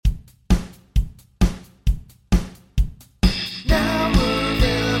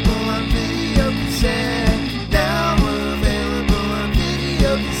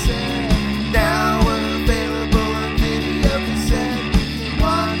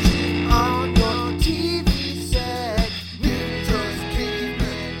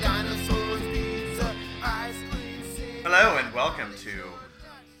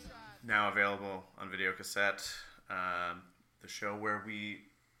Video Cassette, the show where we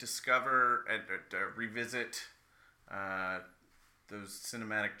discover and revisit those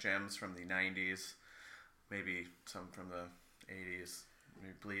cinematic gems from the 90s, maybe some from the 80s,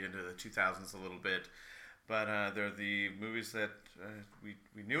 maybe bleed into the 2000s a little bit. But they're the movies that we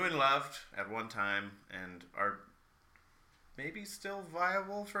knew and loved at one time and are maybe still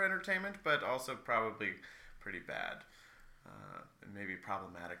viable for entertainment, but also probably pretty bad and maybe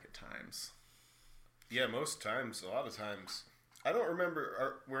problematic at times. Yeah, most times, a lot of times. I don't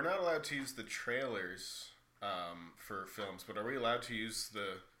remember, we're not allowed to use the trailers for films, but are we allowed to use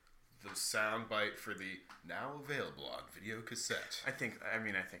the sound bite for the now available on video cassette? I think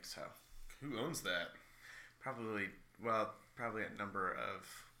so. Who owns that? Probably a number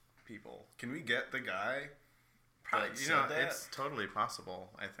of people. Can we get the guy? It's totally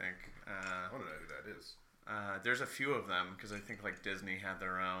possible. I think. I want to know who that is. There's a few of them because I think like Disney had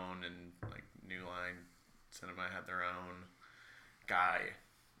their own and like New Line Cinema had their own guy.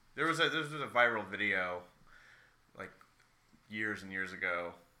 There was a viral video like years and years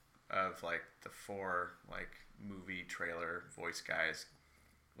ago of like the 4 like movie trailer voice guys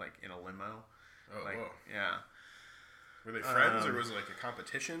like in a limo. Oh, like, whoa. Yeah. Were they friends or was it like a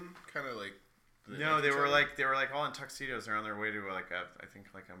competition? Kind of like. No, they were like all in tuxedos. They're on their way to like a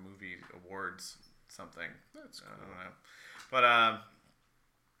movie awards something. That's cool. I don't know. But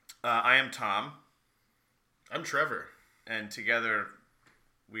I am Tom. I'm Trevor. And together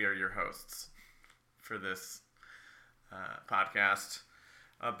we are your hosts for this podcast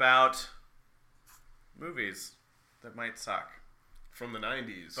about movies that might suck. From the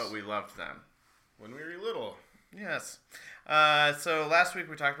 90s. But we loved them. When we were little. Yes. So last week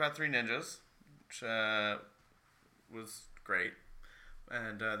we talked about Three Ninjas, which was great.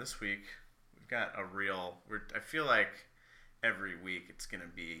 And this week we've got I feel like every week it's going to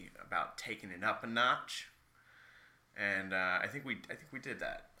be about taking it up a notch. And I think we did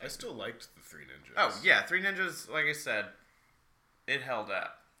that. I still liked the Three Ninjas. Oh, yeah. Three Ninjas, like I said, it held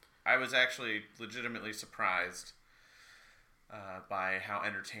up. I was actually legitimately surprised by how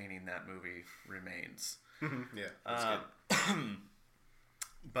entertaining that movie remains. Yeah, that's good.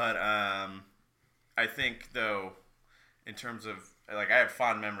 But I think, though, in terms of, like, I have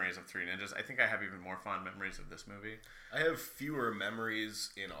fond memories of Three Ninjas. I think I have even more fond memories of this movie. I have fewer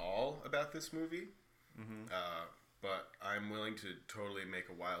memories in all about this movie. Mm-hmm. But I'm willing to totally make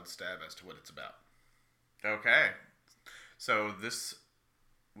a wild stab as to what it's about. Okay. So this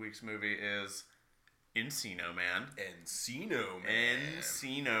week's movie is Encino Man. Encino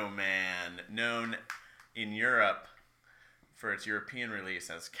Man, known in Europe for its European release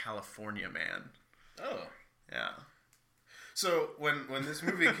as California Man. Oh. Yeah. So when this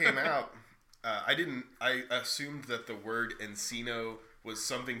movie came out, I assumed that the word Encino was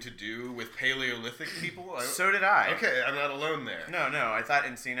something to do with Paleolithic people. So did I. Okay, I'm not alone there. No, I thought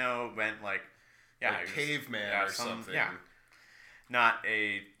Encino meant like, caveman or something. Yeah. Not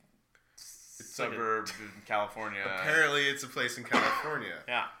a suburb in California. Apparently it's a place in California.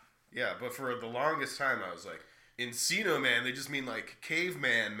 Yeah. Yeah, but for the longest time I was like, Encino Man, they just mean like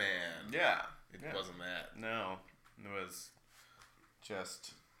caveman man. Yeah. It wasn't that. No. It was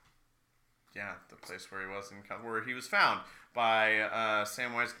just, the place where he was found by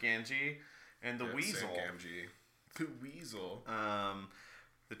Samwise Gamgee and the Weasel. Sam Gamgee. The Weasel.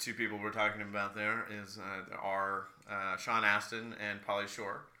 The two people we're talking about there are Sean Astin and Pauly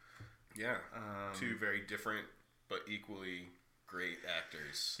Shore. Yeah. Two very different but equally great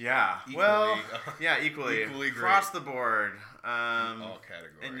actors. Yeah. Equally. Equally great. Across the board. In all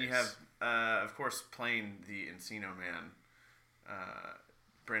categories. And you have, of course, playing the Encino Man,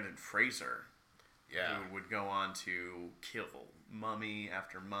 Brendan Fraser. Yeah. Who would go on to kill mummy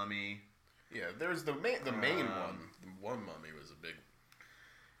after mummy. Yeah, there's the main one. The one mummy was a big...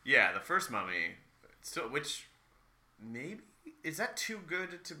 Yeah, the first mummy. Still, which, maybe... Is that too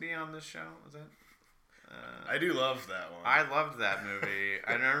good to be on this show? Is that... I do love that one. I loved that movie.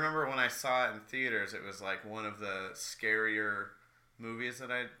 And I remember when I saw it in theaters, it was like one of the scarier movies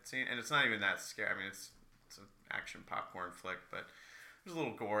that I'd seen. And it's not even that scary. I mean, it's an action popcorn flick, but there's a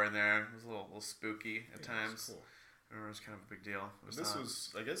little gore in there. It was a little spooky at times. Cool. I remember it was kind of a big deal. This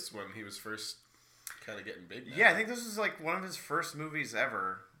was, I guess, when he was first kind of getting big now. Yeah, I think this was like one of his first movies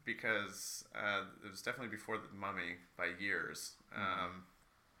ever because it was definitely before The Mummy by years.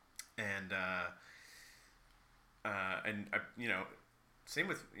 Same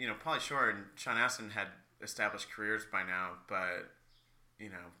with, Pauly Shore and Sean Astin had established careers by now, but,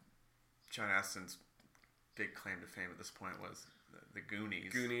 Sean Astin's big claim to fame at this point was the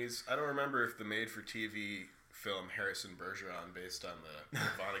Goonies. Goonies. I don't remember if the made-for-TV film Harrison Bergeron based on the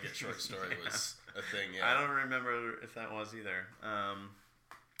Vonnegut short story was a thing. Yeah, I don't remember if that was either.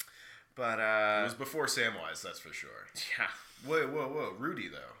 But it was before Samwise, that's for sure. Yeah. Whoa, Rudy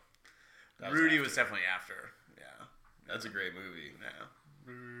though. Rudy was definitely after. Yeah, that's a great movie. Yeah.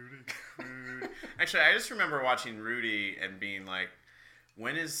 Rudy. Actually, I just remember watching Rudy and being like,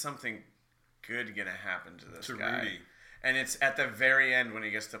 when is something good gonna happen to this guy? Rudy. And it's at the very end when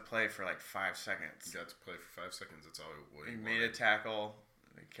he gets to play for like 5 seconds. He got to play for 5 seconds. That's all he made a tackle.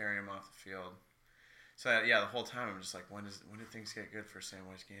 They carry him off the field. So yeah, the whole time I'm just like, when did things get good for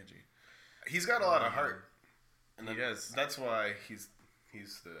Samwise Gamgee? He's got a lot of heart, and he does. That's why he's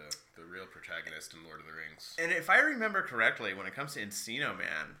the real protagonist in Lord of the Rings. And if I remember correctly, when it comes to Encino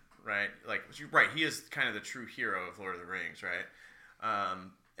Man, right? Like, right, he is kind of the true hero of Lord of the Rings, right?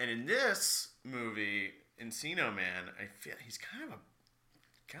 And in this movie, Encino Man, I feel he's kind of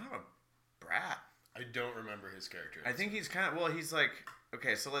a brat. I don't remember his character. I think he's kind of he's like,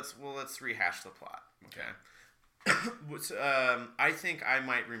 okay, so let's rehash the plot. Okay. I think I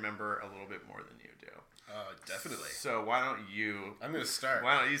might remember a little bit more than you do. Definitely. So why don't you? I'm going to start.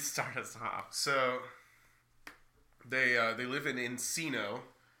 Why don't you start us off? So they live in Encino,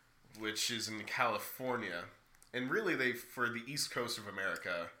 which is in California, and really for the East Coast of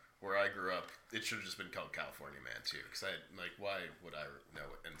America, where I grew up, it should have just been called California Man too. Because why would I know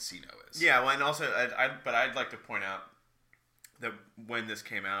what Encino is? Yeah, well, and also I'd like to point out that when this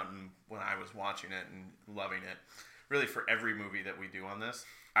came out and when I was watching it and loving it, really for every movie that we do on this,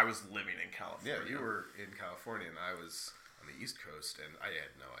 I was living in California. Yeah, you were in California and I was on the East Coast, and I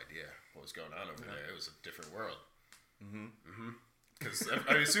had no idea what was going on over there. It was a different world. Because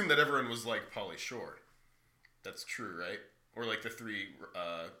I assume that everyone was like Pauly Shore. That's true, right? Or like the three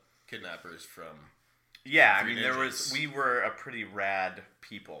kidnappers from... Yeah, I mean, we were a pretty rad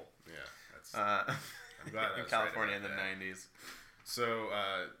people. Yeah, that's... I'm glad in California in the 90s. So,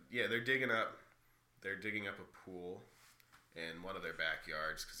 they're digging up a pool in one of their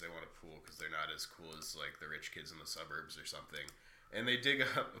backyards because they want a pool because they're not as cool as like the rich kids in the suburbs or something. And they dig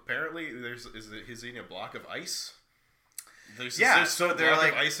up. Apparently, is he in a block of ice? So they're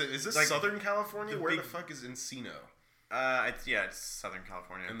like ice. Is this like Southern California? Where the fuck is Encino? It's Southern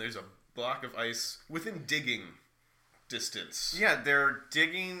California. And there's a block of ice within digging distance. Yeah, they're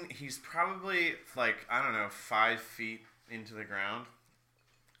digging. He's probably like 5 feet into the ground.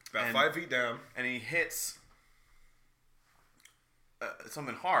 About 5 feet down. And he hits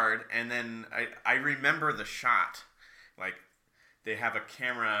something hard, and then I remember the shot. Like, they have a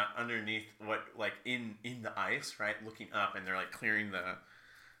camera underneath in the ice, right, looking up, and they're like clearing the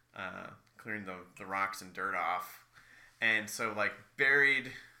rocks and dirt off. And so, like,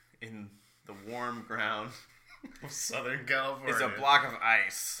 buried in the warm ground of Southern California is a block of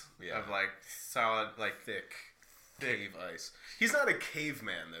ice. Yeah. Of like solid, like thick cave ice. He's not a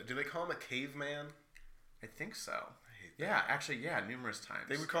caveman though. Do they call him a caveman? I think so. Yeah, actually, numerous times.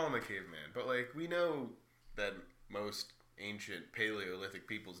 They would call him a caveman, but like we know that most ancient Paleolithic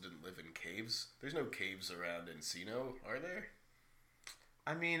peoples didn't live in caves. There's no caves around Encino, are there?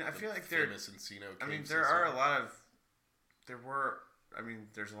 I mean, I feel like famous Encino caves. I mean, there are a lot of. There were. I mean,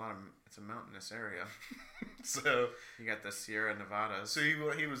 there's a lot of. It's a mountainous area. So you got the Sierra Nevadas. So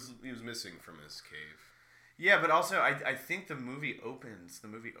he was missing from his cave. Yeah, but also I think the movie opens. The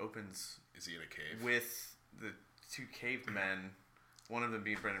movie opens. Is he in a cave with the two cavemen? One of them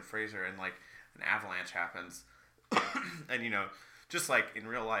being Brendan Fraser, and like an avalanche happens, and just like in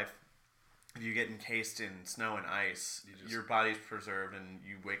real life, if you get encased in snow and ice, your body's preserved, and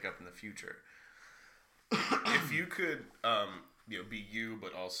you wake up in the future. If you could, be you,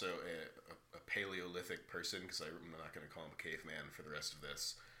 but also a Paleolithic person, because I'm not going to call him a caveman for the rest of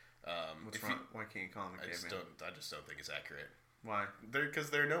this. What's wrong? Why can't you call him a caveman? I just don't think it's accurate. Why? Because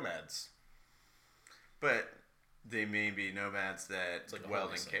they're nomads. But they may be nomads that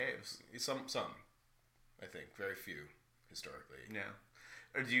dwelled in caves. Some, I think, very few historically. Yeah.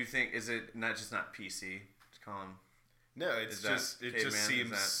 Or do you think is it not PC to call him? No, it just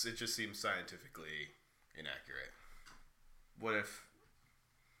seems scientifically inaccurate. What if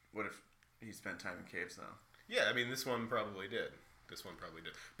he spent time in caves though? Yeah, I mean this one probably did.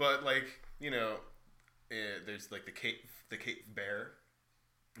 But there's like the cave bear.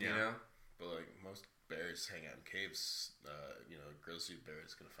 You know? But like most bears hang out in caves. A grizzly bear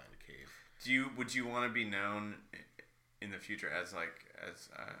is gonna find a cave. Would you want to be known in the future as an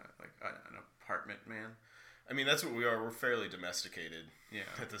apartment man? I mean that's what we are. We're fairly domesticated. Yeah.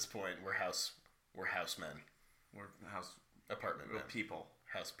 At this point, we're housemen. We're apartment men. People.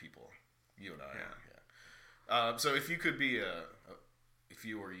 House people. You and I. Yeah. So if you could be if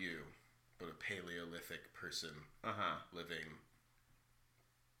you were you, but a Paleolithic person living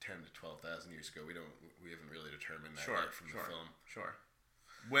 10 to 12,000 years ago. We haven't really determined that yet from the film. Sure.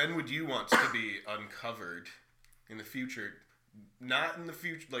 When would you want to be uncovered in the future? Not in the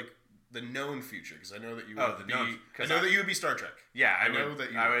future, like the known future, because I know that you would be. I know that you would be Star Trek. Yeah, I would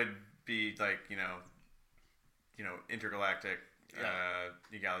be like intergalactic.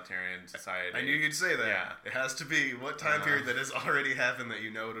 Egalitarian society. I knew you'd say that. Yeah. It has to be what time period that has already happened that you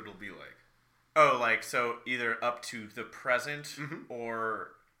know what it'll be like. Oh, like, so either up to the present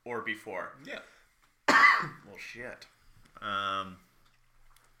or before. Yeah. Well, shit.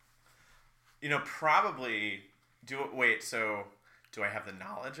 Probably so do I have the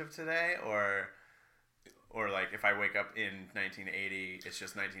knowledge of today or like if I wake up in 1980, it's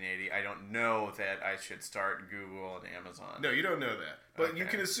just 1980. I don't know that I should start Google and Amazon. No, you don't know that. But you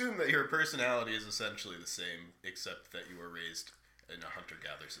can assume that your personality is essentially the same, except that you were raised in a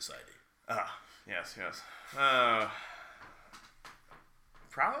hunter-gatherer society. Yes. I'd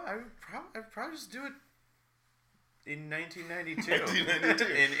probably just do it in 1992. 1992.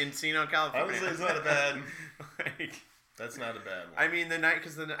 in Encino, California. Honestly, it's not a bad... That's not a bad one. I mean,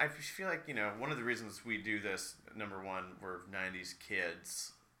 because I feel like, one of the reasons we do this, number one, we're 90s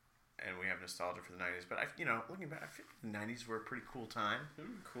kids, and we have nostalgia for the 90s. But, looking back, I feel like the 90s were a pretty cool time. It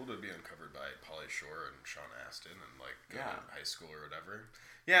would be cool to be uncovered by Pauly Shore and Sean Astin and, go to high school or whatever.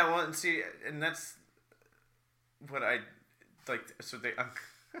 Yeah, well, and that's what I, like, so they,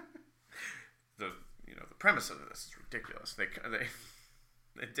 the premise of this is ridiculous. They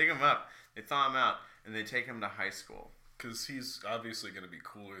dig him up, they thaw him out, and they take him to high school. Because he's obviously going to be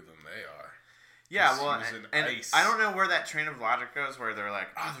cooler than they are. Yeah, well, and I don't know where that train of logic goes, where they're like,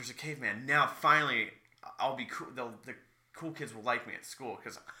 oh, there's a caveman. Now, finally, I'll be cool. The cool kids will like me at school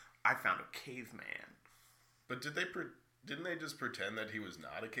because I found a caveman. But didn't they just pretend that he was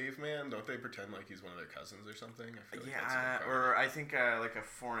not a caveman? Don't they pretend like he's one of their cousins or something? I feel like that's or I think like a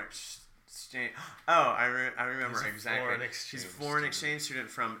foreign exchange. Oh, I remember exactly. He's a foreign exchange student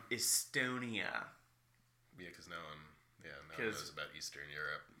from Estonia. Yeah, because no one knows about Eastern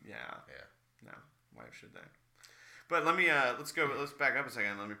Europe. Yeah. No, why should they? But let's back up a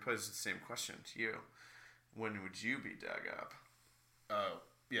second. Let me pose the same question to you. When would you be dug up?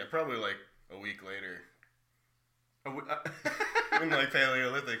 Yeah, probably like a week later. In like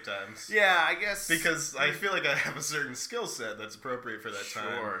Paleolithic times. Yeah, I guess. Because I feel like I have a certain skill set that's appropriate for that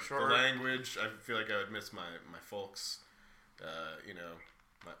time. Sure. The language, I feel like I would miss my folks,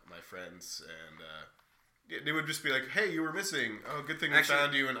 my friends, and they would just be like, hey, you were missing. Oh, good thing we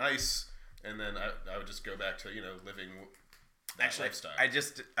found you in ice. And then I would just go back to, living that lifestyle. I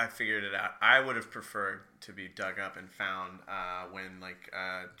figured it out. I would have preferred to be dug up and found when,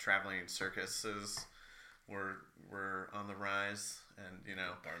 traveling circuses were on the rise. And,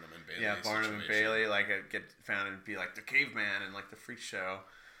 Barnum and Bailey. Yeah, Barnum and Bailey. I'd get found and be like the caveman and, the freak show.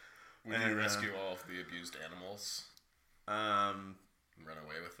 Would you rescue all of the abused animals? Run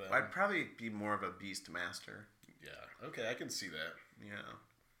away with them? I'd probably be more of a beast master. Yeah. Okay, I can see that. Yeah.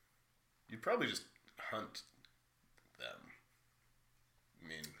 You'd probably just hunt them. I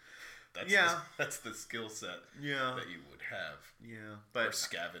mean, that's the skill set that you would have. Yeah. Or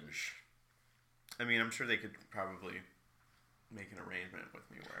scavenge. I mean, I'm sure they could probably make an arrangement with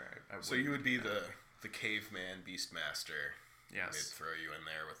me where I would. So you would be the caveman beast master. Yes. They'd throw you in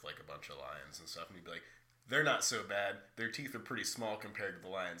there with a bunch of lions and stuff, and you'd be like, they're not so bad. Their teeth are pretty small compared to the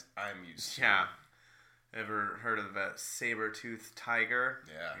lions I'm used to. Yeah. Ever heard of that saber-toothed tiger?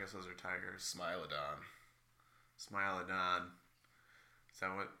 Yeah. I guess those are tigers. Smilodon. Is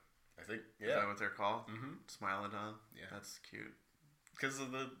that what? I think. Yeah. Is that what they're called? Mm-hmm. Smilodon. Yeah. That's cute. Because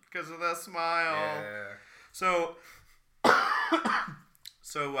of the smile. Yeah. So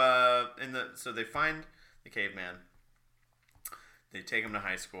they find the caveman. They take him to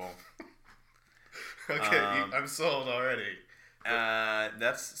high school. Okay, I'm sold already.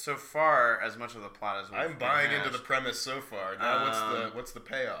 That's so far as much of the plot as I'm buying into the premise so far. Now, what's the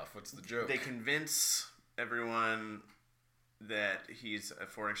payoff? What's the joke? They convince everyone that he's a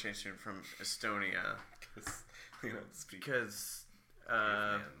foreign exchange student from Estonia because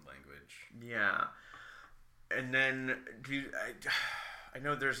language. Yeah, and then I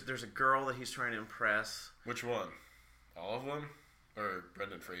know there's a girl that he's trying to impress. Which one? All of them, or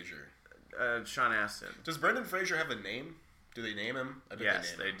Brendan Fraser? Sean Astin. Does Brendan Fraser have a name? Do they name him?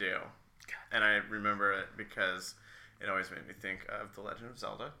 Yes, they do. And I remember it because it always made me think of The Legend of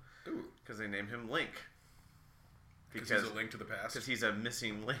Zelda. Ooh. Because they named him Link. Because he's a link to the past? Because he's a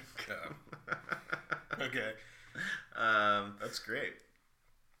missing link. Okay. That's great.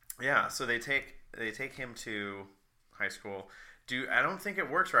 Yeah, so they take him to high school. I don't think it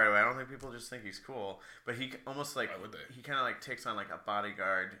works right away. I don't think people just think he's cool, but he almost like Why would they? he kind of like takes on like a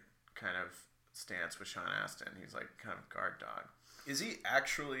bodyguard kind of stance with Sean Astin. He's like kind of guard dog. Is he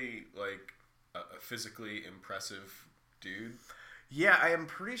actually like a physically impressive dude? Yeah, I am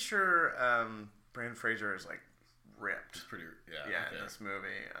pretty sure Brandon Fraser is like ripped. He's pretty. Yeah, Okay. in this movie.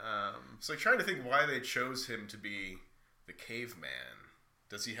 So like trying to think why they chose him to be the caveman.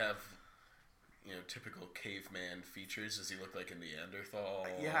 Does he have, typical caveman features? Does he look like a Neanderthal?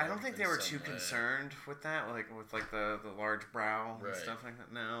 Yeah, I don't think they in were some too way? concerned with that, like with like the large brow Right. and stuff like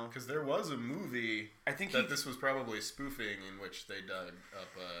that. No, Because there was a movie I think that this was probably spoofing in which they dug up.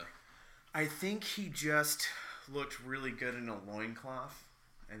 I think he just looked really good in a loincloth,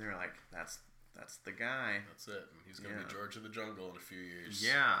 and they're like, that's the guy. That's it. And he's gonna Yeah. be George of the Jungle in a few years.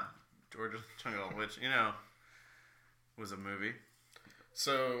 Yeah, George of the Jungle, which was a movie.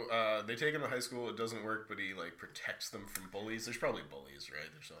 So they take him to high school. It doesn't work, but he like protects them from bullies. There's probably bullies, right?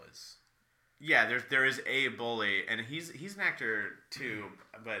 There's always. Yeah, there is a bully, and he's an actor too,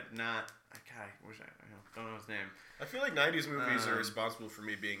 but not. God, I don't know his name. I feel like 90s movies are responsible for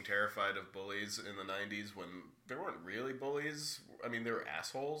me being terrified of bullies in the 90s when there weren't really bullies. I mean, they were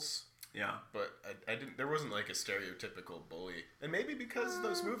assholes, Yeah. but I didn't. There wasn't like a stereotypical bully, and maybe because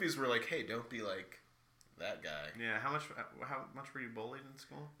those movies were like, "Hey, don't be like that guy." Yeah. How much were you bullied in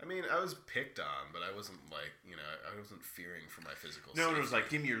school? I mean, I was picked on, but I wasn't like I wasn't fearing for my physical. No one safety. was like,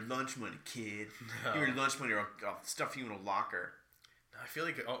 "Give me your lunch money, kid. No. Give me your lunch money, or I'll stuff you in a locker." I feel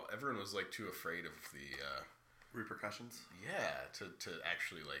like everyone was like too afraid of the. Repercussions. Yeah, to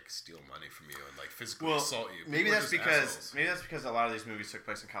actually like steal money from you and like physically assault you. Maybe People are that's just because assholes. a lot of these movies took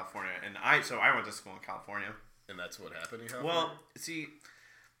place in California, and I went to school in California. And that's what happened. In Well, see,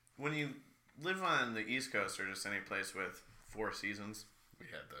 when you live on the East Coast or just any place with 4 seasons, we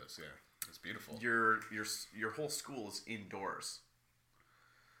had those. Yeah, it's beautiful. your whole school is indoors.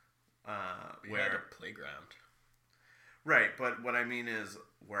 We had a playground. Right, but what I mean is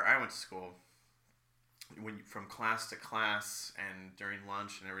where I went to school, from class to class and during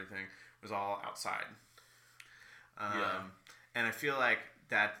lunch and everything was all outside. Yeah. And I feel like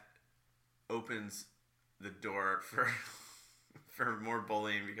that opens the door for more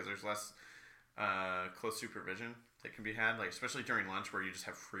bullying because there's less close supervision that can be had, like especially during lunch where you just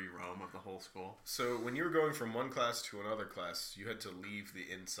have free roam of the whole school. So when you were going from one class to another class, you had to leave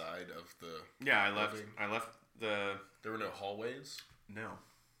the inside of the. Yeah, building? I left the. There were no hallways. No.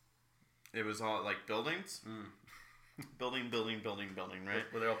 It was all like buildings. Building, right?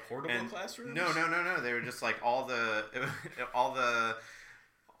 Were they all portable And classrooms? No. They were just like all the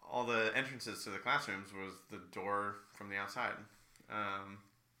entrances to the classrooms was the door from the outside.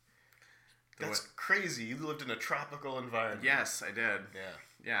 That's crazy. You lived in a tropical environment. Yes, I did.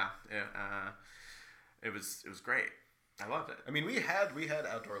 Yeah. Yeah. It was great. I loved it. I mean, we had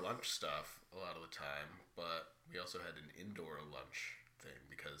outdoor lunch stuff a lot of the time, but we also had an indoor lunch thing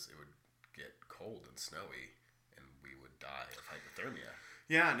because it would get cold and snowy, and we would die of hypothermia.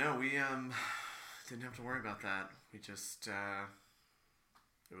 Yeah, no, we didn't have to worry about that. We just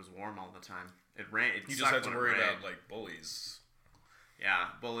it was warm all the time. It rained. You just had to worry about like bullies. Yeah,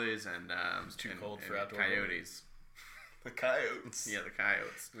 bullies and it was too cold and for outdoor coyotes. The coyotes. Yeah, the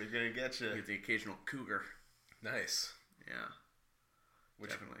coyotes. They're gonna get you. Get the occasional cougar. Nice. Yeah,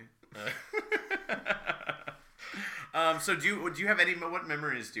 Which definitely. So do you have what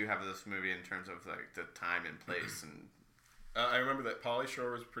memories do you have of this movie in terms of like the time and place and? I remember that Pauly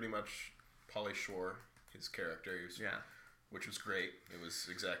Shore was pretty much Pauly Shore, his character. He was, Yeah. Which was great. It was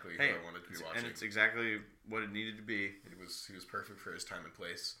exactly Hey, what I wanted to be watching. and it's exactly what it needed to be. He was perfect for his time and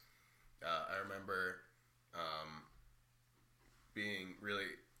place. I remember being really,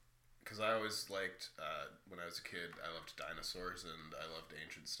 because I always liked when I was a kid. I loved dinosaurs and I loved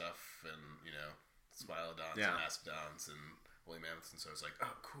ancient stuff and Smilodons Yeah. and Mastodons and woolly mammoths. And so I was like,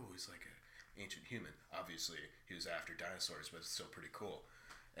 oh, cool. He's like an ancient human. Obviously, he was after dinosaurs, but it's still pretty cool.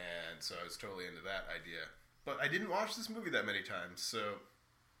 And so I was totally into that idea. But I didn't watch this movie that many times, so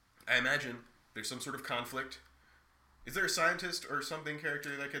I imagine there's some sort of conflict. Is there a scientist or something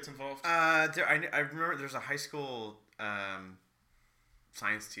character that gets involved? I remember there's a high school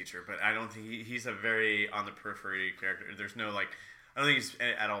science teacher, but I don't think he's a very on the periphery character. There's no I don't think he's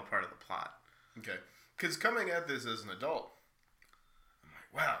at all part of the plot. Okay, because coming at this as an adult, I'm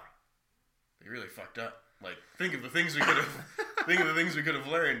like, wow, they really fucked up. Like, think of the things we could have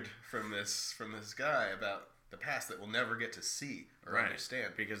learned from this guy about the past that we'll never get to see or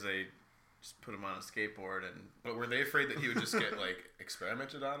understand. Because they just put him on a skateboard and. But were they afraid that he would just get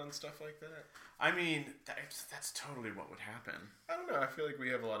experimented on and stuff like that? I mean, that's totally what would happen. I don't know. I feel like we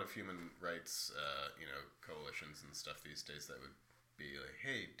have a lot of human rights, coalitions and stuff these days that would be like,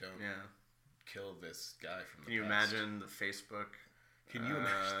 hey, don't kill this guy from the Can you past. imagine the Facebook? Can you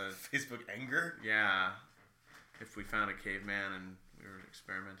imagine Facebook anger? Yeah. If we found a caveman and we were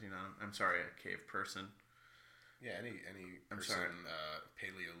experimenting on him. I'm sorry, a cave person. Yeah, any person,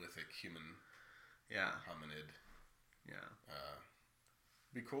 Paleolithic human hominid. Yeah.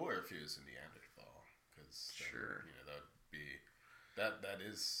 Be cooler if he was a Neanderthal. Cause sure. That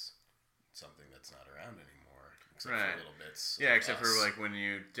is something that's not around anymore. Except right. for little bits. Yeah, except for like when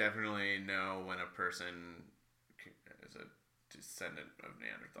you definitely know when a person is a descendant of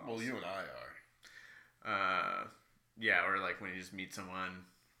Neanderthals. Well, you and I are. Yeah, or like when you just meet someone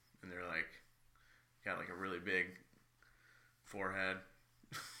and they're like, got like a really big forehead.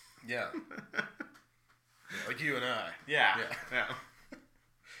 Yeah. Like you and I. Yeah.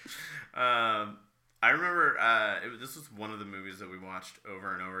 I remember this was one of the movies that we watched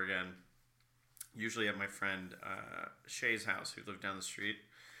over and over again. Usually at my friend Shay's house, who lived down the street.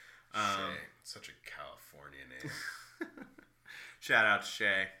 Shay, such a California name. Shout out to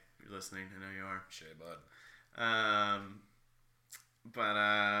Shay, if you're listening. I know you are. Shay, bud. But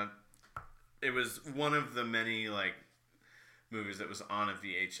it was one of the many like movies that was on a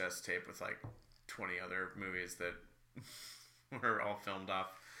VHS tape with like 20 other movies that were all filmed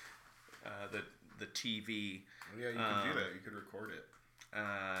off the TV. Yeah, you could do that. You could record it.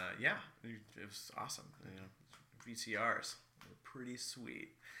 Yeah, it was awesome. VCRs were pretty sweet.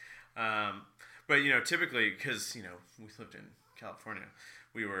 But typically because we lived in California,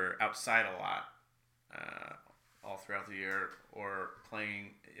 we were outside a lot. All throughout the year, or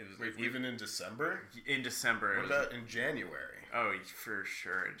playing. Wait, even in December? In December. What about in January? Oh, for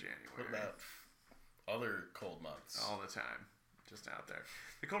sure in January. What about other cold months? All the time. Just out there.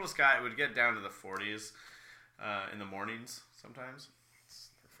 The coldest guy would get down to the 40s in the mornings sometimes.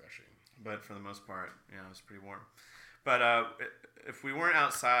 It's refreshing. But for the most part, it was pretty warm. But if we weren't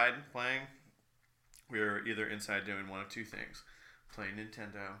outside playing, we were either inside doing one of two things. Playing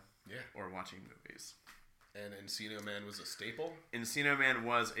Nintendo or watching movies. And Encino Man was a staple? Encino Man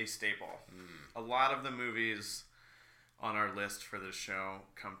was a staple. A lot of the movies on our list for this show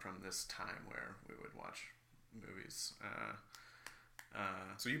come from this time where we would watch movies.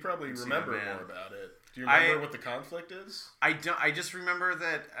 So you probably Encino remember Man. more about it. Do you remember what the conflict is? I don't. I just remember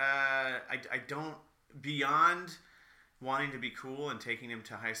that I don't. Beyond wanting to be cool and taking him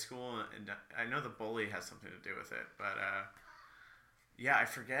to high school, and I know the bully has something to do with it, but I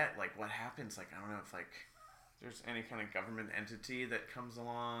forget like what happens. Like I don't know if like there's any kind of government entity that comes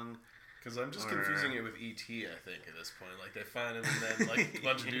along. Because I'm just confusing it with E.T., I think, at this point. Like, they find him, and then, like, a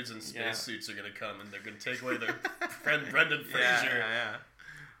bunch of dudes in spacesuits are going to come, and they're going to take away their friend Brendan Fraser. Yeah.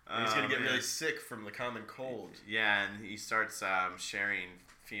 And he's going to get really sick from the common cold. Yeah, and he starts sharing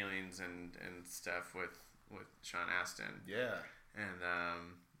feelings and stuff with Sean Astin. Yeah. And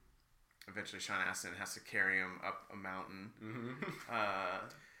eventually Sean Astin has to carry him up a mountain. Mm-hmm.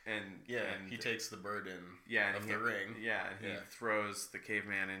 And he takes the burden of the ring. Yeah, and he throws the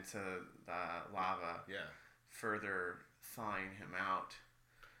caveman into the lava. Yeah. Further thawing him out.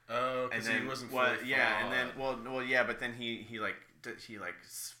 Oh, because he wasn't fully thawed. And then but then he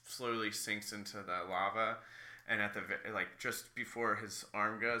slowly sinks into the lava, and at the just before his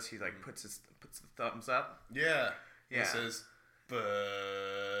arm goes, he puts the thumbs up. Yeah. Yeah. He says,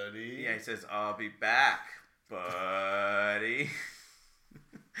 "Buddy." Yeah, he says, "I'll be back, buddy."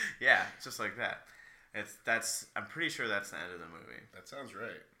 Yeah, just like that. I'm pretty sure that's the end of the movie. That sounds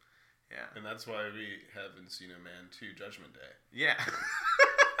right. Yeah. And that's why we have Encino Man 2 Judgment Day. Yeah.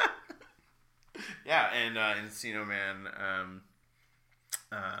 Yeah, and Encino Man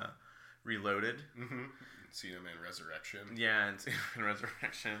Reloaded. Mm-hmm. Encino Man Resurrection. Yeah, Encino Man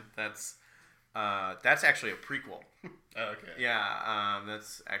Resurrection. That's actually a prequel. Oh, okay. Yeah,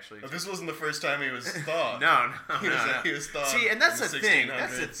 that's actually... But this wasn't the first time he was thawed. No. He was thawed. See, and that's the thing. 1600s.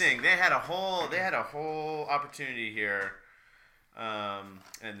 That's the thing. They had a whole opportunity here,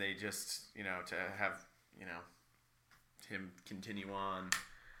 and they just, to have, him continue on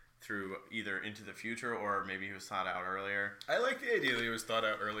through either into the future or maybe he was thought out earlier. I like the idea that he was thought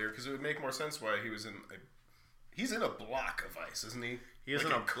out earlier because it would make more sense why he was he's in a block of ice, isn't he? He is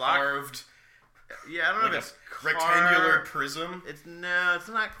in a block. Carved... Yeah, I don't know if it's rectangular prism. It's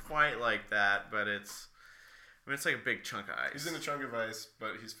not quite like that, but it's like a big chunk of ice. He's in a chunk of ice,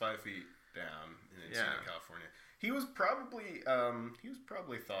 but he's 5 feet down in Encino, California. He was probably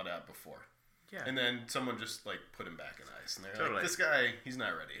thawed out before. Yeah. And then someone just put him back in ice, and they're totally. like, "This guy, he's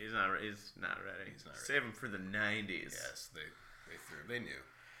not ready. He's not ready. He's not ready. He's not ready. Save him for the 90s." Yes, they knew.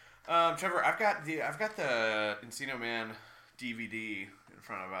 Trevor, I've got the Encino Man DVD in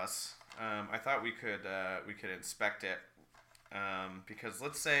front of us. I thought we could inspect it because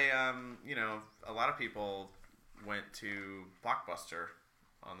let's say a lot of people went to Blockbuster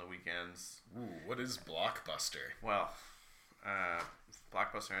on the weekends. Ooh, what is Blockbuster? Well,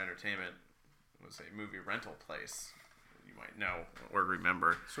 Blockbuster Entertainment was a movie rental place. You might know or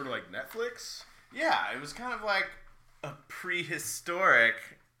remember. Sort of like Netflix? Yeah, it was kind of like a prehistoric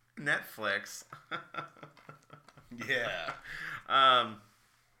Netflix. Yeah. I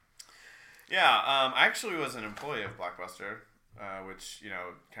actually was an employee of Blockbuster, which,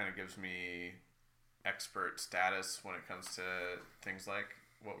 kind of gives me expert status when it comes to things like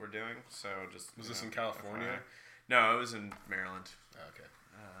what we're doing. So just Was this in California? No, it was in Maryland. Oh, okay.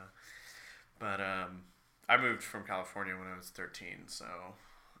 But I moved from California when I was 13, so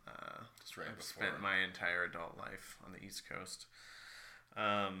Just right I've before. spent my entire adult life on the East Coast.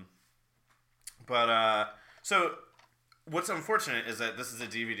 So what's unfortunate is that this is a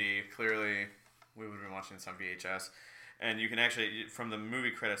DVD. Clearly, we would have been watching this on VHS, and you can actually, from the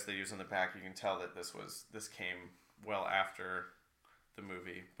movie credits they use on the back, you can tell that this came well after the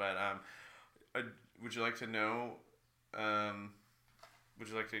movie. But would you like to know? Would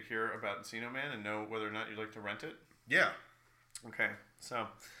you like to hear about Encino Man and know whether or not you'd like to rent it? Yeah. Okay, so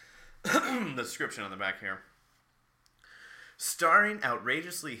the description on the back here. Starring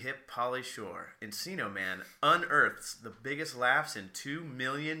outrageously hip Pauly Shore, Encino Man unearths the biggest laughs in 2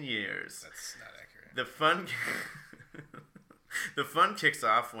 million years. That's not accurate. The fun kicks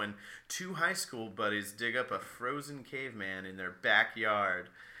off when two high school buddies dig up a frozen caveman in their backyard.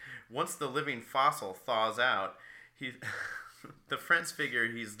 Once the living fossil thaws out, the friends figure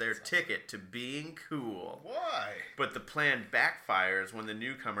he's their ticket to being cool. Why? But the plan backfires when the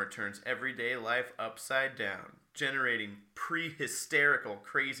newcomer turns everyday life upside down, generating pre-hysterical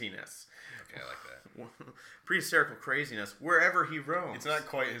craziness. Okay, I like that. Pre-hysterical craziness wherever he roams. It's not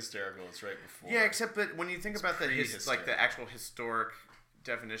quite hysterical. It's right before. Yeah, except that when you think about the pre-hysterical. the actual historic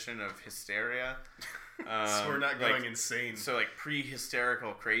definition of hysteria, So we're not going insane. So like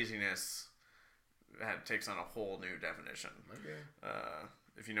pre-hysterical craziness takes on a whole new definition. Okay.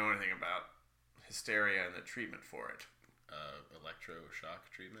 If you know anything about hysteria and the treatment for it. Electroshock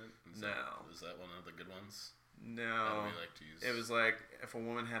treatment? Is No. that one of the good ones? No. How do we like to use? It was like if a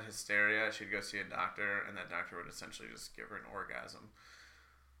woman had hysteria, she'd go see a doctor, and that doctor would essentially just give her an orgasm.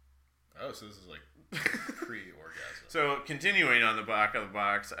 Oh, so this is like pre-orgasm. So continuing on the back of the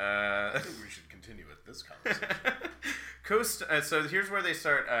box, I think we should continue with this conversation. So here's where they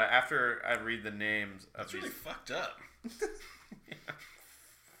start. After I read the names of That's really these, fucked up.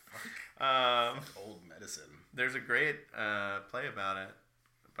 Old medicine. there's a great play about it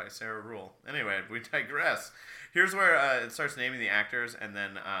by Sarah Rule. Anyway, we digress. Here's where it starts naming the actors, and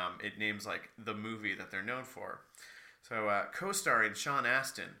then it names like the movie that they're known for. So co-starring Sean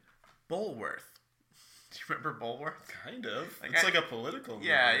Astin, Bulworth. Do you remember Bulworth? Kind of. Like, It's like a political movie.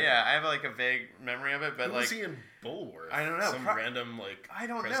 Yeah. I have like a vague memory of it, but Who like was he in Bulworth? I don't know. Some random like. I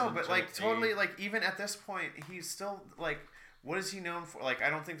don't know, but like totally like even at this point, he's still like, what is he known for? Like I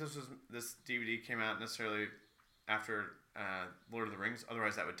don't think this DVD came out necessarily after Lord of the Rings.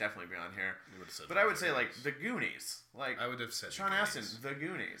 Otherwise, that would definitely be on here. But I would say like The Goonies. Like I would have said Sean The Astin, Goonies. The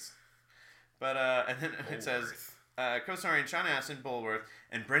Goonies. But and then it says co-starring Sean Astin, Bulworth,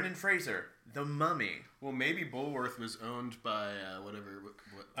 and Brendan Fraser, The Mummy. Well, maybe Bulworth was owned by whatever.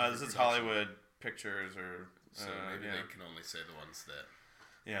 This is Hollywood Pictures or. So maybe they can only say the ones that.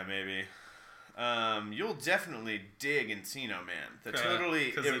 Yeah, maybe. You'll definitely dig Encino Man. The totally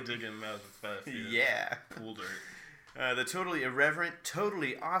because they dig him out of 5 feet. Yeah. Pool dirt. The totally irreverent,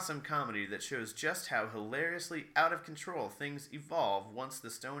 totally awesome comedy that shows just how hilariously out of control things evolve once the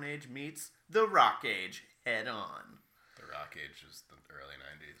Stone Age meets the Rock Age head on. The Rock Age is the early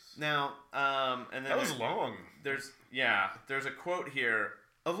 90s. Now, and then That was long. There's a quote here.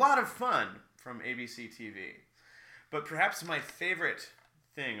 A lot of fun from ABC TV. But perhaps my favorite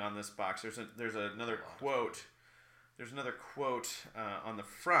thing on this box, there's another quote. There's another quote on the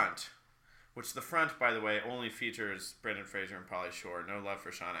front, which the front, by the way, only features Brendan Fraser and Pauly Shore. No love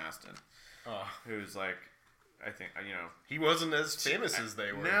for Sean Astin, who's like, I think he wasn't as famous as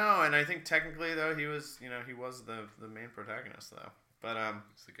they were. No, and I think technically though he was the main protagonist though. But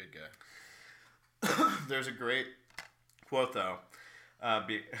he's the good guy. there's a great quote though. I'll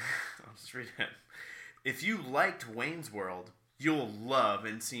just read it. If you liked Wayne's World, you'll love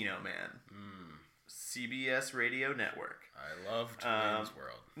Encino Man. CBS Radio Network. I loved Wayne's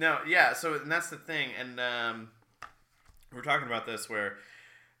World. No, yeah. So and that's the thing, and we're talking about this where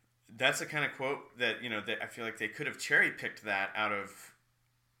that's the kind of quote that that I feel like they could have cherry picked that out of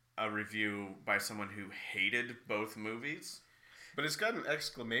a review by someone who hated both movies. But it's got an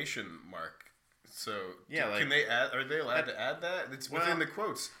exclamation mark. So yeah, can they add? Are they allowed to add that? It's within the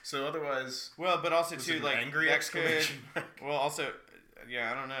quotes. So otherwise, well, but also too like angry exclamation mark. Well, also,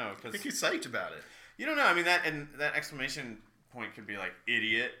 yeah, I don't know. I think he's psyched about it. You don't know. I mean, that exclamation point could be like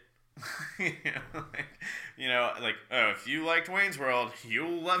idiot. like, oh, if you liked Wayne's World,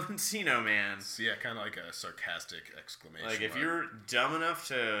 you'll love Encino Man. So yeah, kind of like a sarcastic exclamation like, if mark. you're dumb enough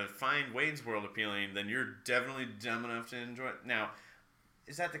to find Wayne's World appealing, then you're definitely dumb enough to enjoy it. Now,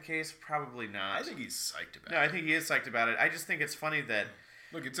 is that the case? Probably not. I think he's psyched about it. No, I think he is psyched about it. I just think it's funny that...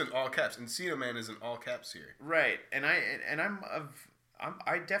 Look, it's in all caps. Encino Man is in all caps here. Right, and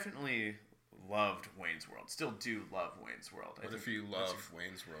I definitely loved Wayne's World. Still do love Wayne's World. What if you love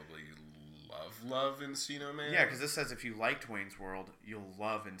Wayne's World? Will you love Encino Man? Yeah, because this says if you liked Wayne's World, you'll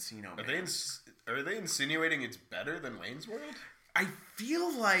love Encino Man. Are they insinuating it's better than Wayne's World? I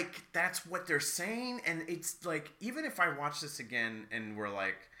feel like that's what they're saying, and it's like, even if I watch this again and we're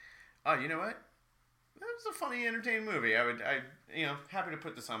like, oh, you know what? That was a funny, entertaining movie. I'm happy to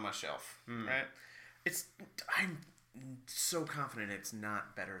put this on my shelf, right? I'm so confident it's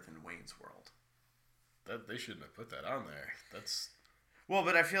not better than Wayne's World. That they shouldn't have put that on there. That's... Well,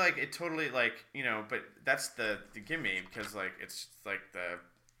 but I feel like it totally, like, but that's the gimme, because, like, it's like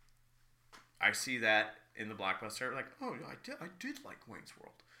I see that in the blockbuster, like, oh, I did like Wayne's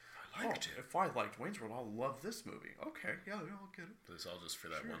World. I liked it. If I liked Wayne's World, I'll love this movie. Okay, yeah, I'll get it. But it's all just for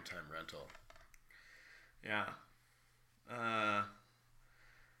that one-time rental. Yeah.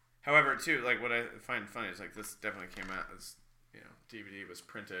 However, too, like, what I find funny is, like, this definitely came out as, DVD was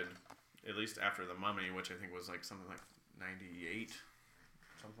printed, at least after The Mummy, which I think was, like, something like 98,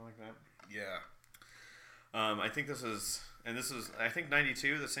 something like that. Yeah. I think this is, I think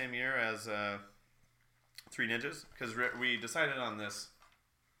 92, the same year as Three Ninjas, because we decided on this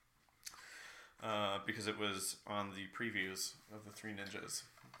because it was on the previews of the Three Ninjas.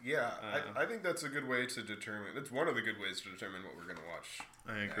 Yeah, I think that's a good way to determine. That's one of the good ways to determine what we're going to watch.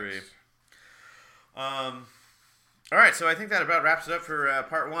 I agree. All right, so I think that about wraps it up for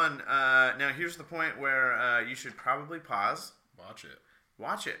part one. Now, here's the point where you should probably pause. Watch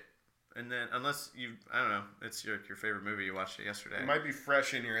it. And then, unless I don't know, it's your favorite movie, you watched it yesterday. It might be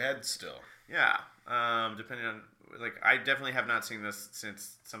fresh in your head still. Yeah, depending on, like, I definitely have not seen this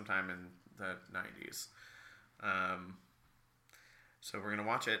since sometime in the 90s. So we're going to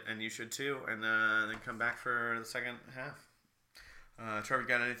watch it, and you should too, and then come back for the second half. Trevor,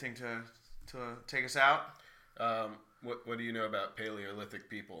 got anything to take us out? What do you know about Paleolithic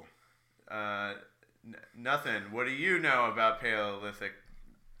people? Nothing. What do you know about Paleolithic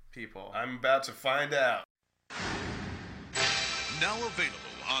people? I'm about to find out. Now available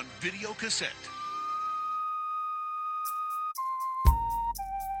on video cassette.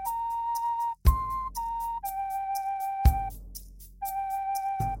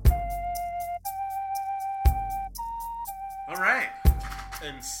 All right.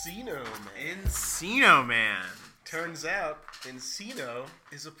 Encino Man. Encino Man. Turns out Encino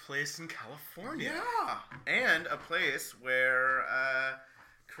is a place in California. Yeah. And a place where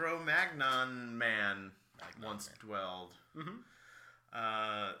Cro-Magnon Man once dwelled. Mm-hmm.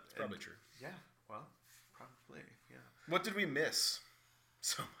 It's probably true. Yeah. Well, probably. Yeah. What did we miss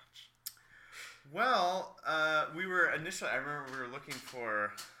so much? Well, we were initially. I remember we were looking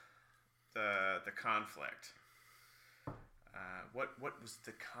for the conflict. What was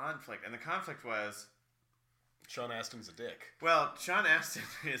the conflict? And the conflict was Sean Astin's a dick. Well, Sean Astin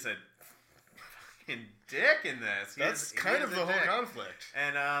is a fucking dick in this. That's kind of the whole conflict.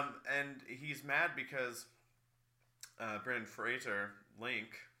 And he's mad because Brendan Fraser, Link,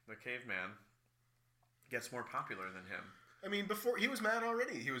 the caveman, gets more popular than him. I mean, before he was mad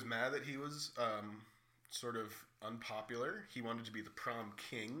already. He was mad that he was sort of unpopular. He wanted to be the prom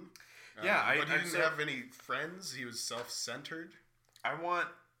king. Yeah, but he didn't have any friends. He was self-centered. I want.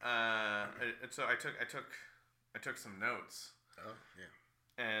 So I took some notes. Oh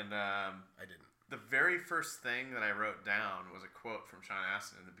yeah. And I didn't. The very first thing that I wrote down was a quote from Sean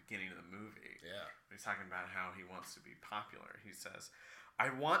Astin in the beginning of the movie. Yeah. He's talking about how he wants to be popular. He says, "I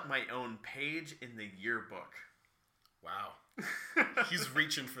want my own page in the yearbook." Wow. He's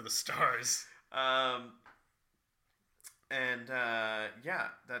reaching for the stars.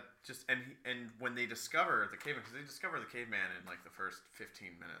 That just and when they discover the caveman, because they discover the caveman in like the first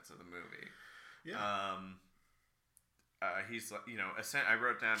 15 minutes of the movie. Yeah. He's I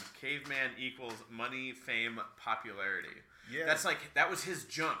wrote down caveman equals money, fame, popularity. Yeah. That was his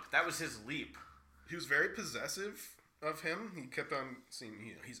jump. That was his leap. He was very possessive. of him. He kept on saying,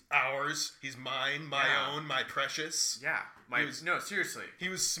 he's ours, he's mine, my own, my precious. Yeah. No, seriously. He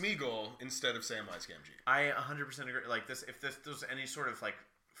was Smeagol instead of Samwise Gamgee. I 100% agree. Like this, if this was any sort of like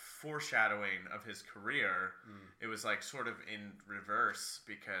foreshadowing of his career, it was like sort of in reverse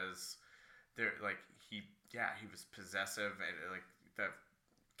because he was possessive and like the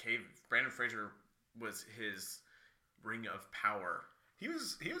cave. Brandon Fraser was his ring of power. He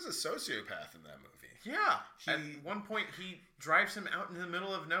was a sociopath in that movie. Yeah. At one point, he drives him out in the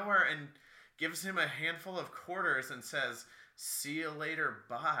middle of nowhere and gives him a handful of quarters and says, "See you later,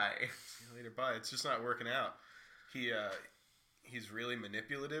 bye." See you later, bye. It's just not working out. He's really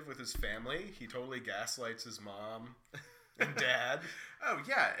manipulative with his family. He totally gaslights his mom and dad. Oh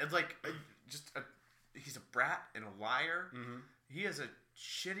yeah, it's like he's a brat and a liar. Mm-hmm. He is a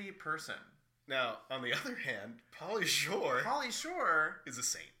shitty person. Now, on the other hand, Pauly Shore is a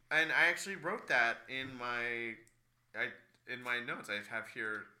saint. And I actually wrote that in my notes. I have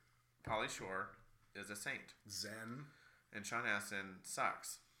here, Pauly Shore is a saint. Zen. And Sean Astin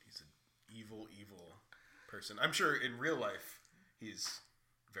sucks. He's an evil, evil person. I'm sure in real life he's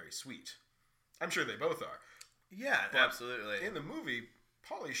very sweet. I'm sure they both are. Yeah, but absolutely. In the movie,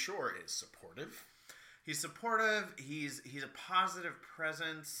 Pauly Shore is supportive. He's supportive. He's a positive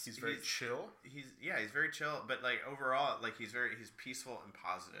presence. He's very chill. He's very chill. But like overall, like he's peaceful and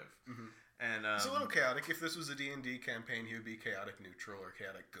positive. Mm-hmm. And he's a little chaotic. If this was a D&D campaign, he would be chaotic neutral or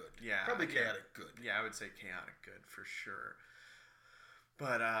chaotic good. Yeah, probably chaotic good. Yeah, I would say chaotic good for sure.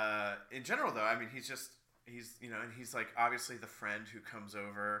 But in general, though, I mean, he's and he's like obviously the friend who comes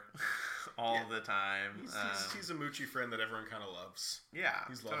over all the time. He's a moochy friend that everyone kind of loves. Yeah,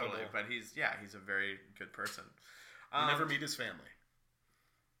 he's lovable. Totally. But he's a very good person. You never meet his family.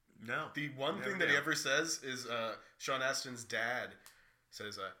 No. The one thing that he ever says is Sean Astin's dad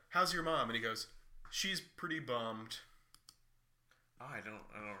says, "How's your mom?" And he goes, "She's pretty bummed." Oh, I don't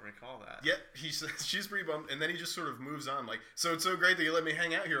recall that. Yeah, he says she's pretty bummed, and then he just sort of moves on. Like, so it's so great that you let me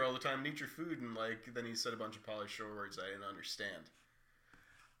hang out here all the time and eat your food, and like then he said a bunch of Pauly Shore words I didn't understand.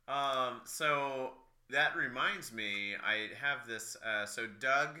 So that reminds me, I have this. So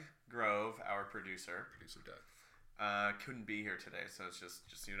Doug Grove, our producer Doug, couldn't be here today, so it's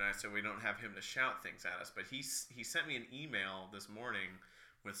just you and I. So we don't have him to shout things at us. But he sent me an email this morning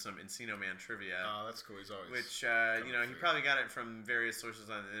with some Encino Man trivia. Oh, that's cool. He's always which he probably got it from various sources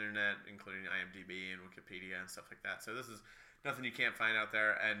on the internet, including IMDb and Wikipedia and stuff like that. So this is nothing you can't find out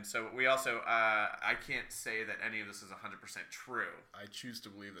there. And so we also I can't say that any of this is 100% true. I choose to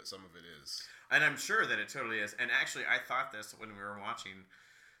believe that some of it is, and I'm sure that it totally is. And actually, I thought this when we were watching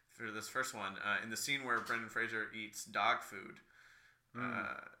for this first one in the scene where Brendan Fraser eats dog food.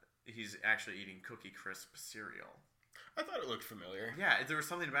 He's actually eating Cookie Crisp cereal. I thought it looked familiar. Yeah, there was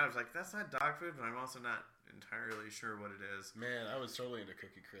something about it. I was like, that's not dog food, but I'm also not entirely sure what it is. Man, I was totally into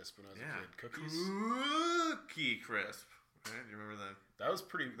Cookie Crisp when I was a kid. Cookies? Cookie Crisp. Right? Do you remember that? That was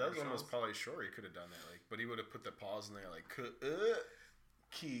almost Pauly Shore. He could have done that, like, but he would have put the pause in there, like,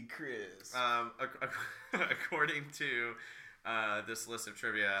 Cookie Crisp. According to this list of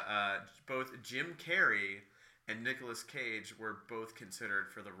trivia, both Jim Carrey and Nicolas Cage were both considered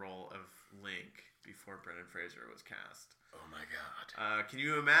for the role of Link before Brendan Fraser was cast. Oh my god! Can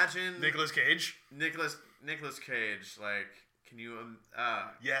you imagine Nicolas Cage? Nicolas Cage, like, can you?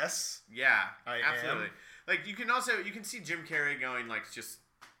 Yes. Yeah, I absolutely. am. Like, you can see Jim Carrey going like just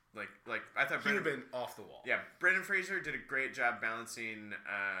like I thought he would have been off the wall. Yeah, Brendan Fraser did a great job balancing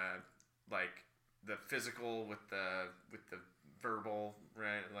like the physical with the verbal,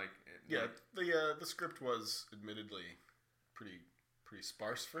 right? Like yeah, the script was admittedly pretty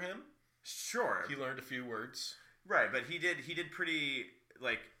sparse for him. Sure, he learned a few words. Right, but he did pretty,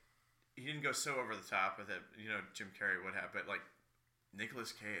 like, he didn't go so over the top with it. You know, Jim Carrey would have, but like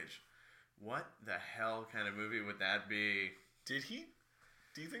Nicolas Cage, what the hell kind of movie would that be? Did he?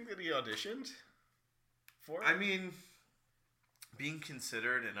 Do you think that he auditioned for it? I mean, being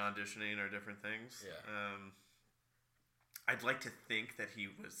considered and auditioning are different things. Yeah. I'd like to think that he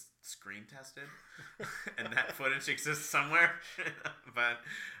was screen tested and that footage exists somewhere. But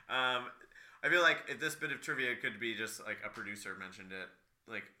I feel like if this bit of trivia could be just like a producer mentioned it,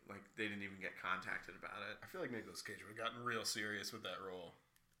 like they didn't even get contacted about it. I feel like Nicolas Cage would have gotten real serious with that role.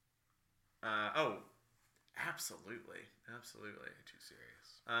 Absolutely. Too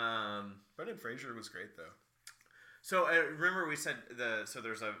serious. Brendan Fraser was great though. So remember we said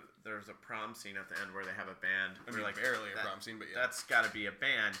there's a prom scene at the end where they have a band. I mean, like barely a prom scene, but yeah, that's got to be a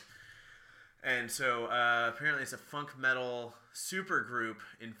band. And so apparently it's a funk metal super group,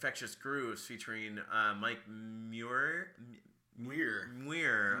 Infectious Grooves, featuring Mike Muir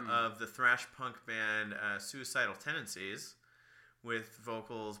of of the thrash punk band Suicidal Tendencies, with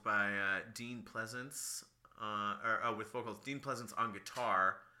vocals by Dean Pleasance, with vocals Dean Pleasance on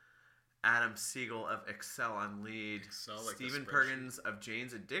guitar, Adam Siegel of Excel on lead, Like Stephen Perkins of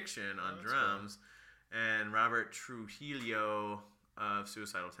Jane's Addiction on drums, and Robert Trujillo of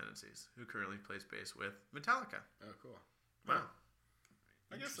Suicidal Tendencies, who currently plays bass with Metallica. Oh, cool. Wow.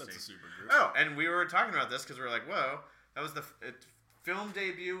 I guess that's a super group. Oh, and we were talking about this because we were like, whoa, that was the film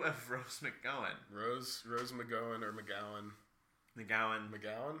debut of Rose McGowan. Rose McGowan or McGowan.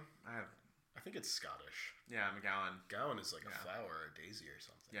 McGowan? I think it's Scottish. Yeah, McGowan. Gowan is like a flower or a daisy or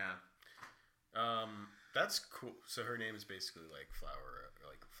something. Yeah. That's cool. So her name is basically like flower,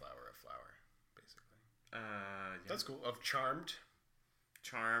 basically. Yeah. That's cool. Of Charmed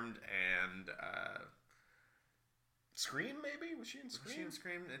and Scream, maybe? Was she in Scream? Was she in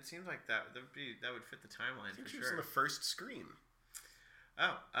Scream? It seems like that would fit the timeline I think for she sure. was in the first Scream.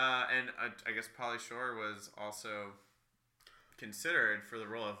 Oh, and I guess Pauly Shore was also considered for the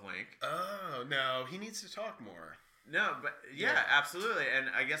role of Link. Oh, no, he needs to talk more. No, but yeah, absolutely. And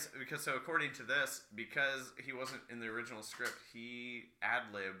I guess according to this, because he wasn't in the original script, he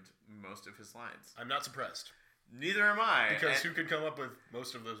ad-libbed most of his lines. I'm not surprised. Neither am I. Because who could come up with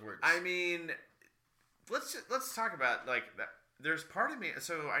most of those words? I mean, let's talk about like that. There's part of me.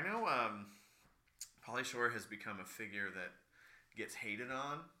 So I know Pauly Shore has become a figure that gets hated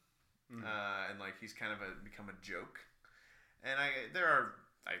on, and like he's kind of become a joke. And there are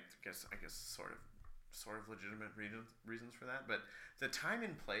I guess sort of legitimate reasons for that. But the time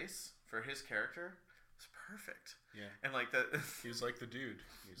and place for his character was perfect. Yeah. And like he was like the dude.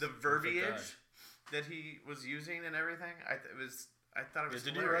 The verbiage that he was using and everything, I thought it was.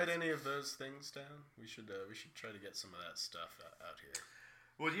 Did you write any of those things down? We should try to get some of that stuff out here.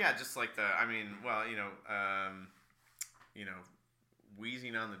 Well, yeah, just like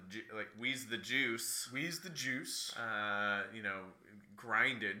wheezing on wheeze the juice. Wheeze the juice.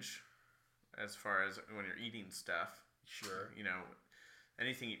 Grindage, as far as when you're eating stuff. Sure.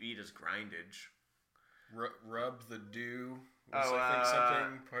 Anything you eat is grindage. Rub the dew. Was I think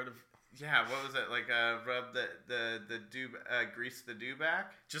something part of. Yeah, what was it? Like, rub the dew, grease the dew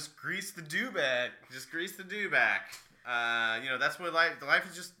back? Just grease the dew back. Just grease the dew back. That's what life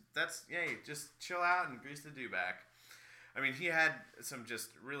is just, just chill out and grease the dew back. I mean, he had some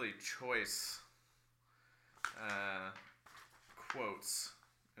just really choice quotes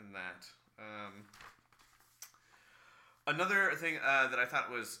in that. Another thing that I thought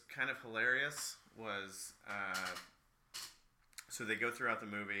was kind of hilarious was... So they go throughout the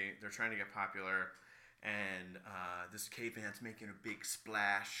movie. They're trying to get popular, and this caveman's making a big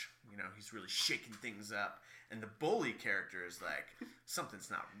splash. He's really shaking things up, and the bully character is like, something's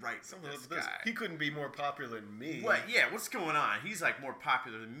not right with this guy. He couldn't be more popular than me. What? Yeah, what's going on? He's like more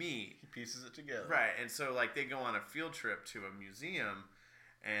popular than me. He pieces it together. Right, and so like they go on a field trip to a museum,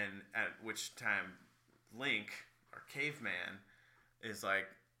 and at which time Link, or Caveman, is like,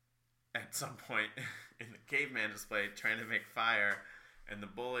 at some point in the caveman display trying to make fire, and the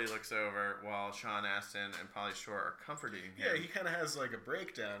bully looks over while Sean Astin and Pauly Shore are comforting him. Yeah, he kind of has like a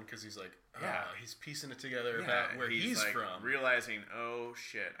breakdown because he's like, he's piecing it together about where he's like from. Realizing, oh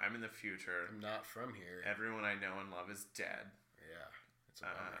shit, I'm in the future. I'm not from here. Everyone I know and love is dead. Yeah. It's a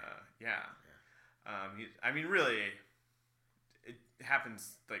bummer. I mean, really, it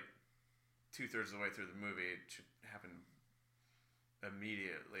happens like 2/3 of the way through the movie. It should happen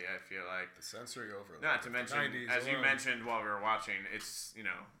immediately. I feel like the sensory overload. Not to mention, as you mentioned while we were watching, it's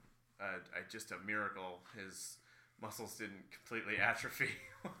just a miracle his muscles didn't completely atrophy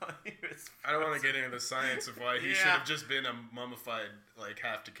while he was. I don't want to get into the science of why he should have just been a mummified, like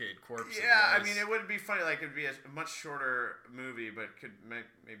half decayed corpse. Yeah, I mean, it would be funny. Like, it'd be a much shorter movie, but could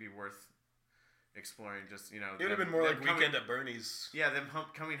maybe worth exploring. Just it would have been more like Weekend at Bernie's. Yeah, them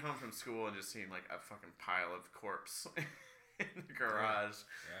coming home from school and just seeing like a fucking pile of corpse in the garage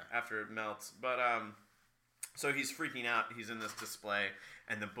after it melts. But so he's freaking out. He's in this display,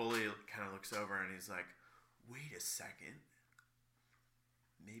 and the bully kind of looks over and he's like, "Wait a second.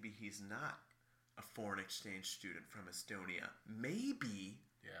 Maybe he's not a foreign exchange student from Estonia. Maybe,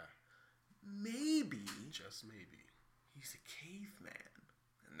 just maybe, he's a caveman,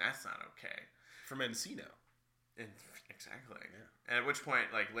 and that's not okay." From Encino. Exactly. Yeah. And at which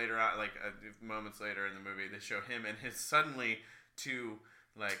point, like later on, like moments later in the movie, they show him and his suddenly two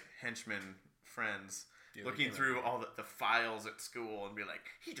like henchmen friends looking through all the files at school and be like,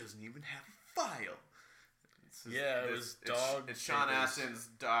 he doesn't even have a file. It was dog. It's Sean Astin's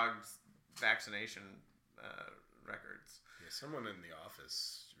dog's vaccination records. Yeah, someone in the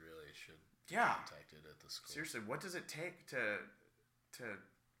office really should be contacted at the school. Seriously, what does it take to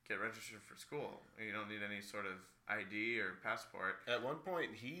get registered for school. You don't need any sort of ID or passport. At one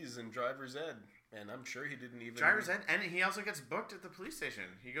point, he's in driver's ed, and I'm sure he didn't even... Driver's ed, and he also gets booked at the police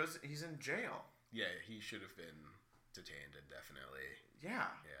station. He's in jail. Yeah, he should have been detained indefinitely. Yeah.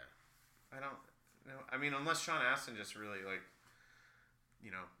 Yeah. I don't know. I mean, unless Sean Astin just really,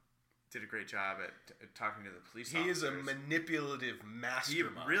 did a great job at talking to the police officers. He is a manipulative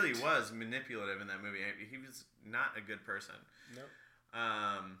mastermind. He really was manipulative in that movie. He was not a good person. Nope.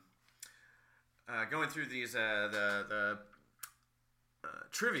 Going through these the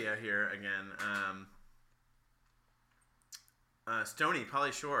trivia here again. Stoney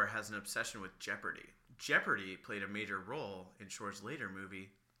Pauly Shore has an obsession with Jeopardy. Jeopardy played a major role in Shore's later movie,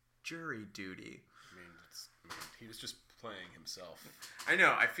 Jury Duty. I mean, he was just playing himself. I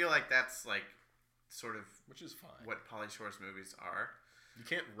know. I feel like that's like sort of which is fine. What Pauly Shore's movies are. You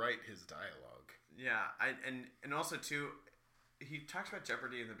can't write his dialogue. Yeah, and also too, he talks about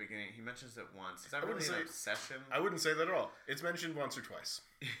Jeopardy in the beginning. He mentions it once. Is that really an obsession? I wouldn't say that at all. It's mentioned once or twice.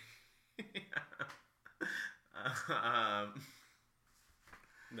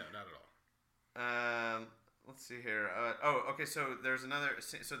 No, not at all. Let's see here. Okay. So there's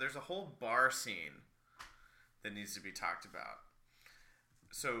there's a whole bar scene that needs to be talked about.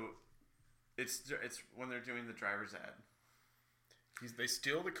 So it's when they're doing the driver's ed. They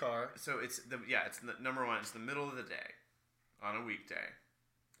steal the car. So it's number one. It's the middle of the day, on a weekday,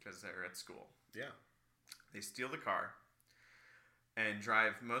 because they're at school. Yeah. They steal the car, and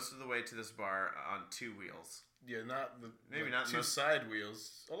drive most of the way to this bar on two wheels. Yeah, not not two side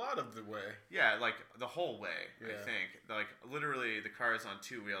wheels. A lot of the way. Yeah, like the whole way. Yeah. I think like literally the car is on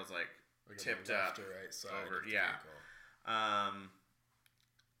two wheels, like tipped left up or right side over. of the Yeah. vehicle.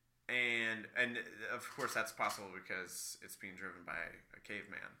 And of course that's possible because it's being driven by a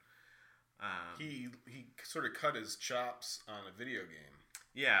caveman. He sort of cut his chops on a video game.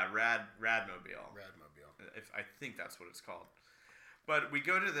 Yeah, Radmobile. Radmobile. I think that's what it's called. But we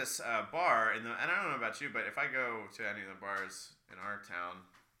go to this bar, and I don't know about you, but if I go to any of the bars in our town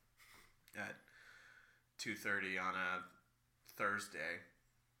at 2:30 on a Thursday,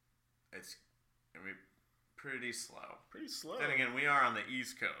 it's gonna be pretty slow. Pretty slow. Then again, we are on the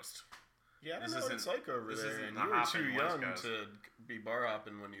East Coast. Yeah, I don't know what it's like over there. And the you were too hopping young West Coast. to be bar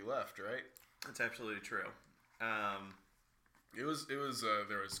hopping when you left, right? That's absolutely true. It was there was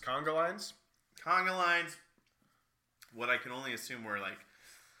conga lines. Conga lines. What I can only assume were like,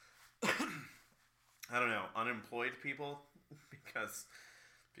 I don't know, unemployed people because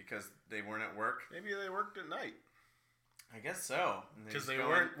they weren't at work. Maybe they worked at night. I guess so. Because they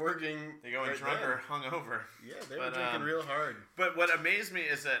weren't working. They go in drunk or hungover. Yeah, they were drinking real hard. But what amazed me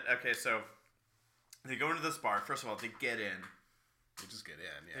is that so they go into this bar. First of all, they get in. They just get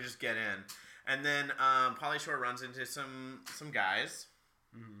in. Yeah. They just get in, and then Pauly Shore runs into some guys.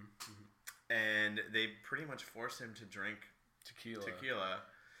 Mm-hmm. And they pretty much force him to drink tequila.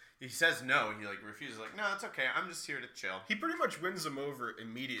 He says no. He refuses. No, it's okay. I'm just here to chill. He pretty much wins them over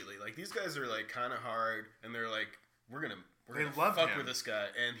immediately. Like these guys are kind of hard, and they're like, we're gonna fuck with this guy.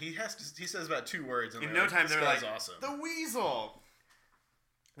 And he says about 2 words, and in no time they're like, awesome. The Weasel.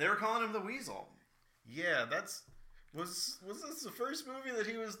 They were calling him the Weasel. Yeah, was this the first movie that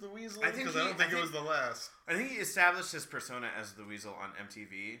he was the Weasel? I think it was the last. I think he established his persona as the Weasel on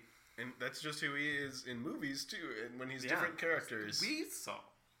MTV. And that's just who he is in movies too, and when he's different characters. Weasel.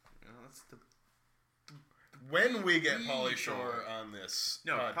 That's the. When we get Pauly Shore on this,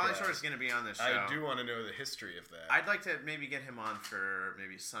 Pauly Shore is going to be on this show. I do want to know the history of that. I'd like to maybe get him on for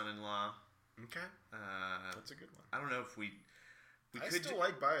maybe Son-in-Law. Okay, that's a good one. I don't know if we I could still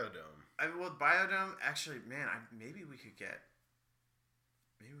like Biodome. Biodome. Actually, man, maybe we could get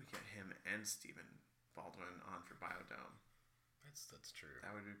him and Stephen Baldwin on for Biodome. That's true.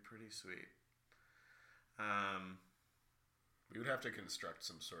 That would be pretty sweet. We would have to construct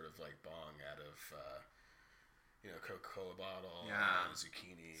some sort of bong out of, Coca-Cola bottle, and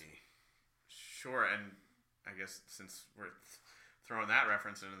zucchini. Sure, and I guess since we're throwing that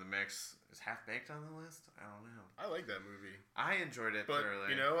reference into the mix, is Half Baked on the list? I don't know. I like that movie. I enjoyed it thoroughly.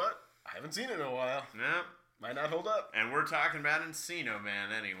 You know what? I haven't seen it in a while. No. Might not hold up. And we're talking about Encino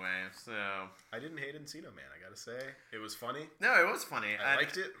Man anyway, so... I didn't hate Encino Man, I gotta say. It was funny. No, it was funny. I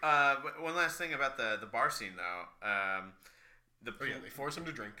liked it. One last thing about the bar scene, though. They force him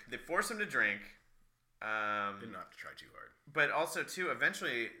to drink. They force him to drink. Didn't have to try too hard. But also, too,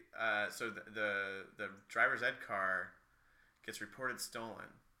 eventually, so the driver's ed car gets reported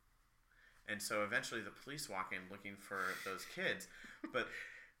stolen. And so eventually the police walk in looking for those kids. But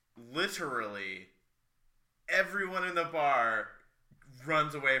literally... everyone in the bar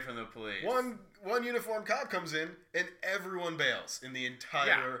runs away from the police. one uniformed cop comes in and everyone bails in the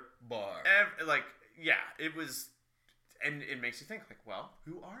entire bar. It was, and it makes you think like, well,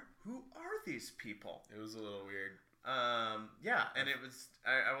 who are these people? It was a little weird. And it was.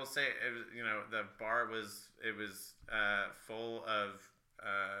 I will say, it was, the bar was full of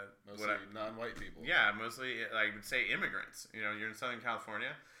mostly non-white people. Yeah, mostly I would say immigrants. You're in Southern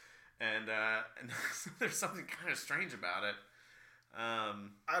California, and there's something kind of strange about it. I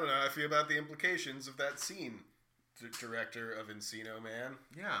don't know how I feel about the implications of that scene. Director of Encino Man.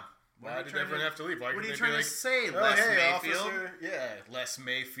 Yeah. Why did everyone have to leave? Why what are you they trying be to like, say, oh, Les hey, Mayfield? Officer. Yeah, Les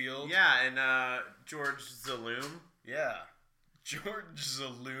Mayfield. Yeah, and George Zaloom. Yeah. George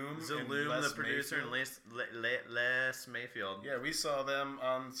Zaloom. Zaloom, the producer, and Les Mayfield. Yeah, we saw them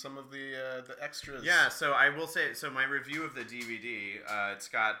on some of the extras. Yeah, so I will say, my review of the DVD, it's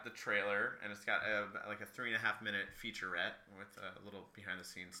got the trailer, and it's got a 3.5 minute featurette with a little behind the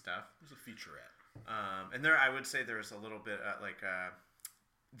scenes stuff. It was a featurette. And there, I would say there's a little bit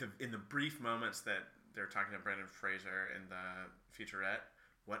in the brief moments that they're talking to Brendan Fraser in the featurette,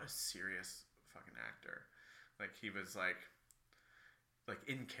 what a serious fucking actor. Like, he was like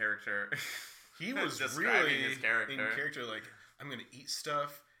in character. He was really his character. In character, like, I'm gonna eat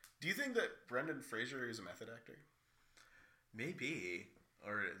stuff. Do you think that Brendan Fraser is a method actor? Maybe,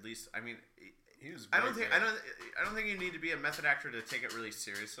 or at least, I mean, he was. I don't think you need to be a method actor to take it really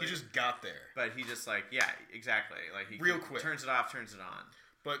seriously. He just got there. But he just exactly. Like, he real quick turns it off, turns it on.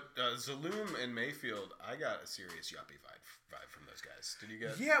 But Zaloom and Mayfield, I got a serious yuppie vibe from those guys. Did you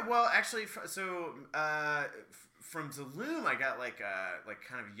get? Yeah, well, actually, from Zaloom, I got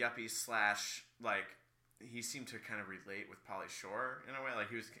kind of yuppie / he seemed to kind of relate with Pauly Shore in a way.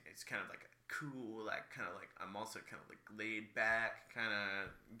 Like, it's kind of like a cool, I'm also kind of like laid back kind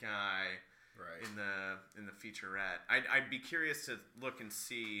of guy. Right. In the featurette, I'd be curious to look and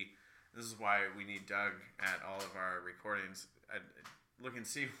see. This is why we need Doug at all of our recordings. I'd look and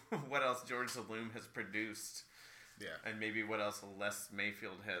see what else George Zaloom has produced. Yeah. And maybe what else Les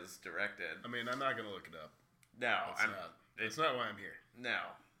Mayfield has directed. I mean, I'm not going to look it up. No. That's not why I'm here. No.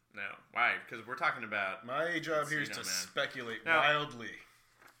 Why? Because we're talking about... My job here is to speculate wildly.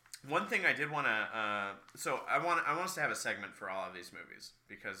 One thing I did want to... I want us to have a segment for all of these movies.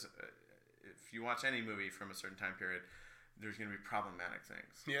 Because if you watch any movie from a certain time period, there's going to be problematic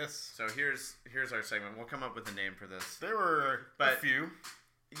things. Yes. So here's our segment. We'll come up with a name for this. There were a few.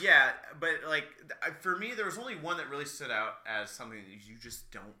 Yeah, but for me, there was only one that really stood out as something that you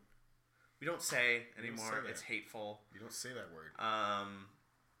just don't. We don't say anymore. It's hateful. You don't say that word.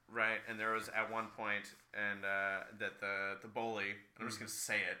 Right. And there was at one point, and that the bully. I'm just gonna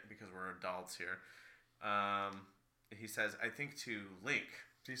say it because we're adults here. He says, I think to Link.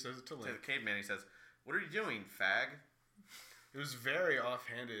 He says it to Link. To the caveman, he says, "What are you doing, fag?" It was very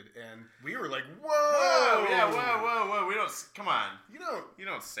offhanded, and we were like, "Whoa!" Whoa! Yeah, whoa! We don't. Come on. You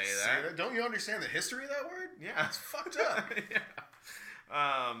don't say that. Don't you understand the history of that word? Yeah, it's fucked up. Yeah.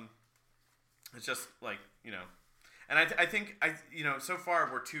 It's just and I think so far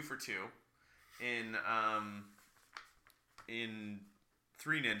we're 2 for 2 in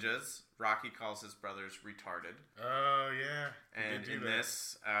Three Ninjas. Rocky calls his brothers retarded. Oh yeah. And in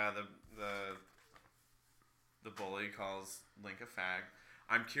this, the bully calls Link a fag.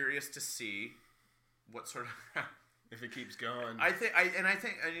 I'm curious to see what sort of if it keeps going. I think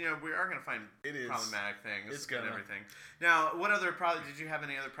we are going to find problematic things and everything. Now, what other did you have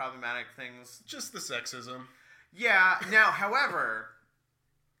any other problematic things? Just the sexism. Yeah. Now, however,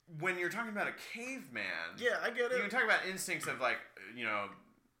 when you're talking about a caveman, yeah, I get it. You can talk about instincts of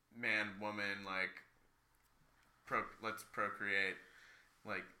man, woman, let's procreate,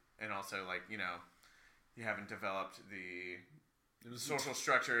 and also you haven't developed the social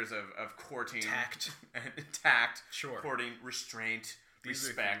structures of courting, tact, sure, courting, restraint,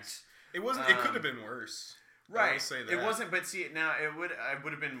 respect. It wasn't. It could have been worse. Right. I will say that. It wasn't. But see, now I would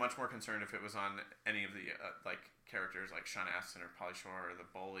have been much more concerned if it was on any of the characters like Sean Astin or Pauly Shore or the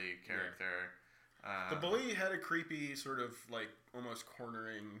bully character. Yeah. The bully had a creepy sort of almost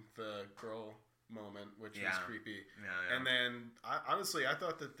cornering the girl moment, which was creepy. Yeah. And then I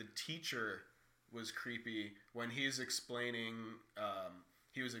thought that the teacher was creepy when he's explaining.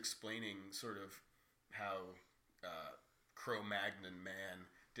 He was explaining sort of how Cro-Magnon man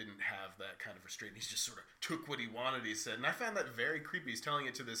didn't have that kind of restraint. He just sort of took what he wanted, he said. And I found that very creepy. He's telling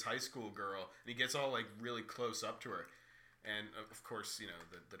it to this high school girl, and he gets all really close up to her. And of course,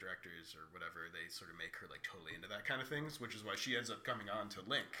 the directors or whatever, they sort of make her totally into that kind of things, which is why she ends up coming on to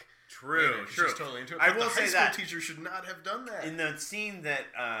Link. True. She's totally into it. I will say that the high school teacher should not have done that. In the scene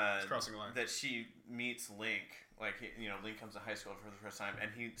that crossing a line, that she meets Link, Link comes to high school for the first time,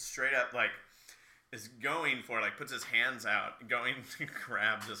 and he straight up is going for, like, puts his hands out, going to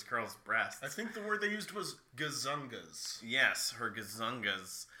grab this girl's breast. I think the word they used was gazungas. Yes, her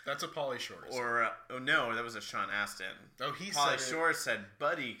gazungas. That's a Pauly Shore. Or, oh no, that was a Sean Astin. Oh, he Pauly said Shore said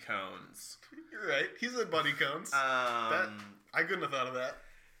buddy cones. You're right. He said buddy cones. I couldn't have thought of that.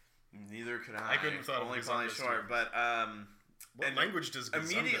 Neither could I. I couldn't have thought only of Pauly gazungas Shore, too. but What language does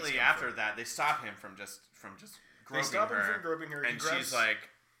gazungas immediately come after from? that, they stop him from just groping They stop her. him from groping her. And she's like,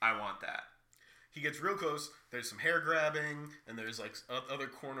 "I want that." He gets real close. There's some hair grabbing, and there's like other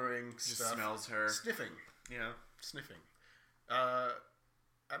cornering Just stuff. smells her. Sniffing. Yeah. Sniffing.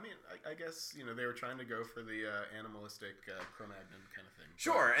 I mean, I guess, you know, they were trying to go for the animalistic Cro-Magnon kind of thing.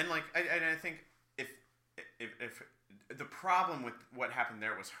 Sure, and like, I think if the problem with what happened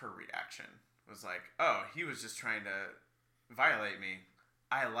there was her reaction was like, "Oh, he was just trying to violate me.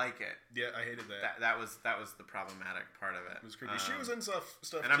 I like it." Yeah, I hated that. That was the problematic part of it. It was creepy. She was in stuff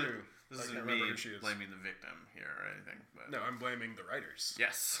and too. This I isn't can't me remember who she is. blaming the victim here or anything. But No, I'm blaming the writers.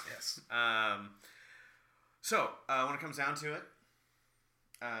 yes. Yes. So when it comes down to it,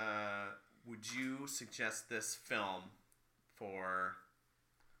 would you suggest this film for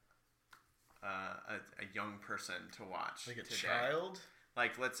a young person to watch? Like a today? child?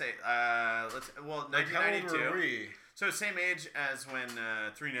 Like, let's say, well, Like, how old 1992. were we? So same age as when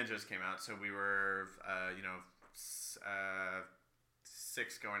Three Ninjas came out. So we were,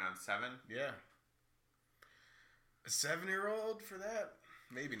 6 going on 7. Yeah. A 7-year-old for that?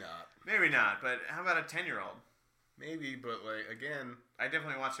 Maybe not. Maybe not, but how about a 10-year-old? Maybe, but like again, I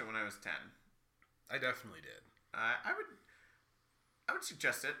definitely watched it when I was 10. I definitely did. I would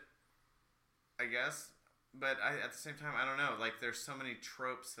suggest it, I guess, but at the same time, I don't know. Like, there's so many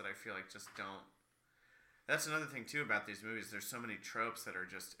tropes that I feel like just don't. That's another thing too about these movies. There's so many tropes that are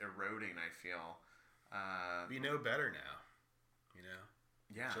just eroding. I feel. We know better now. You know.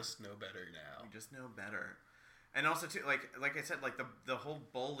 Yeah. Just know better now. You just know better, and also too, like I said, like the whole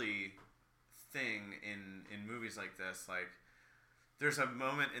bully thing in movies like this, like. There's a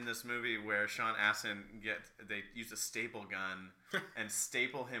moment in this movie where Sean Astin they use a staple gun and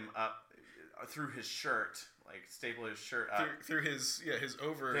staple him up through his shirt, like staple his shirt up through his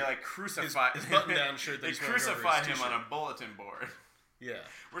over. They like crucify his button-down shirt. That they he's wearing over crucify his him t-shirt. on a bulletin board. Yeah,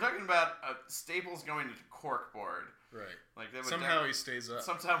 We're talking about staples going into cork board. right. Like they would Somehow he stays up.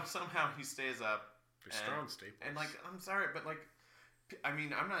 somehow he stays up. They're strong staples. And like, I'm sorry, but like, I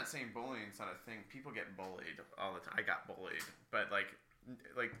mean, I'm not saying bullying's not a thing. People get bullied all the time. I got bullied, but like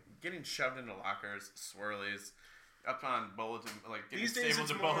getting shoved into lockers, swirlies, up on bulletin, like getting These days stapled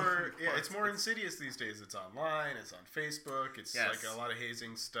it's to bulletin more, boards. yeah, it's more insidious these days. It's online, it's on Facebook, it's Yes. like a lot of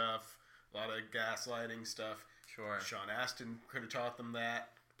hazing stuff, a lot of gaslighting stuff. Sure, Sean Astin could have taught them that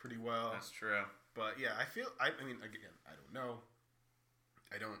pretty well. that's true. But yeah, I mean, again, I don't know.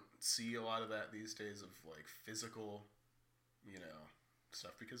 I don't see a lot of that these days of like physical,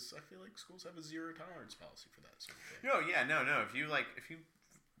 stuff because I feel like schools have a zero tolerance policy for that sort of thing. No. If you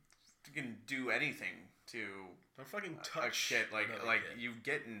can do anything to Don't fucking a touch kid, like another kid. you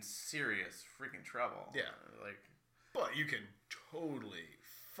get in serious freaking trouble. Yeah. like But you can totally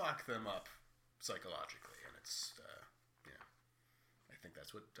fuck them up psychologically, and it's I think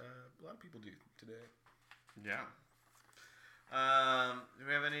that's what a lot of people do today. yeah. Do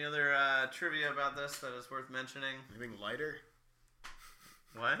we have any other trivia about this that is worth mentioning? Anything lighter?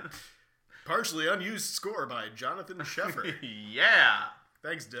 What? Partially unused score by Jonathan Sheffer. Yeah.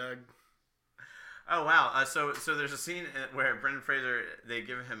 Thanks, Doug. Oh wow. So there's a scene where Brendan Fraser, they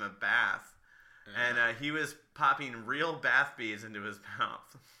give him a bath, and he was popping real bath beads into his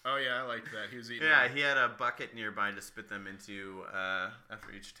mouth. Oh yeah, I liked that. He was eating. Yeah, he had a bucket nearby to spit them into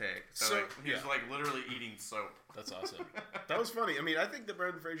after each take. So like, he was like literally eating soap. That's awesome. That was funny. I mean, I think that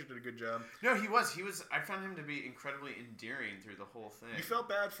Brendan Fraser did a good job. No, he was. I found him to be incredibly endearing through the whole thing. You felt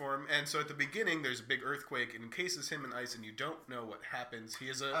bad for him, and so at the beginning, there's a big earthquake and encases him in ice, and you don't know what happens. He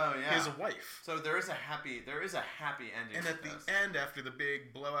has a wife. So there is a happy ending. And at the end, after the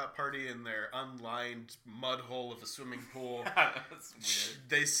big blowout party in their unlined mud hole of a swimming pool, that's weird.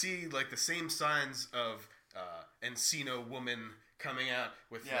 they see like the same signs of Encino woman coming out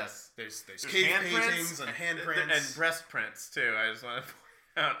with there's cave paintings and handprints and breast prints too. I just want to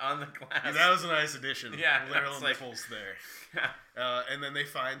point out on the glass. Yeah, that was a nice addition. Yeah, literal it's like- nipples there. Yeah. And then they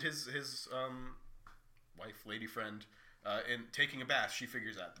find his wife, lady friend, in taking a bath. She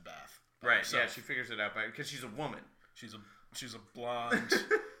figures out the bath. Right. herself. Yeah, she figures it out because she's a woman. She's a blonde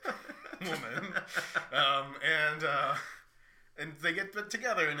woman, and they get put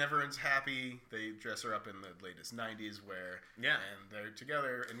together, and everyone's happy. They dress her up in the latest '90s wear, Yeah. and they're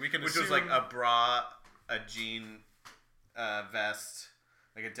together, and we can Which assume was like a bra, a jean vest,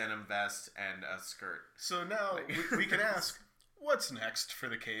 like a denim vest and a skirt. So now we can ask, what's next for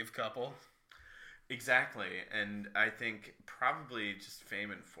the cave couple? Exactly, and I think probably just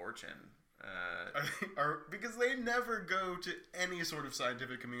fame and fortune. Because they never go to any sort of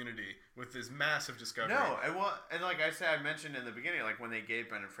scientific community with this massive discovery. No, and like I said, I mentioned in the beginning, like when they gave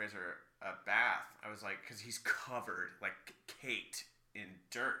Brendan Fraser a bath, I was like, because he's covered like caked in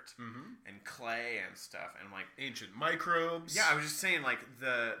dirt and clay and stuff, and like ancient microbes. Yeah, I was just saying, like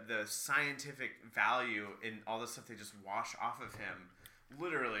the scientific value in all the stuff they just wash off of him,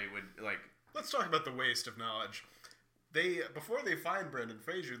 literally would like. Let's talk about the waste of knowledge. Before they find Brendan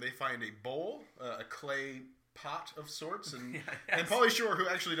Fraser, they find a bowl, a clay pot of sorts, and and Pauly Shore, who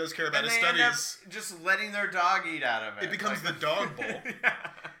actually does care about his studies, end up just letting their dog eat out of it. It becomes the dog bowl.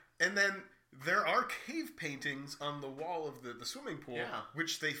 And then there are cave paintings on the wall of the swimming pool,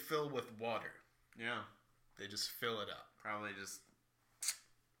 which they fill with water. Yeah, they just fill it up.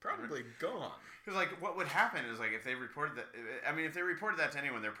 Probably gone. Because like, what would happen is like if they reported that. I mean, if they reported that to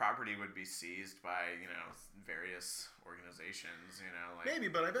anyone, their property would be seized by various organizations. Like maybe,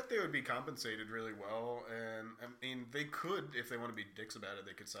 but I bet they would be compensated really well. And I mean, they could, if they want to be dicks about it,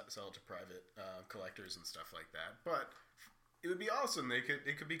 they could sell it to private collectors and stuff like that. But it would be awesome. It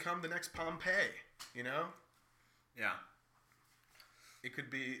could become the next Pompeii. Yeah. It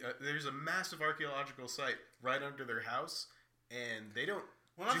could be. There's a massive archaeological site right under their house, and they don't.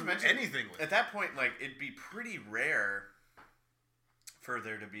 Well, not to mention, anything with it. At that point, like, it'd be pretty rare for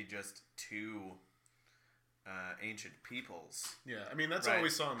there to be just two ancient peoples. Yeah, I mean, that's all we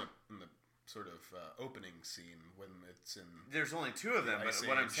saw in the sort of opening scene when it's in... There's only two of them, but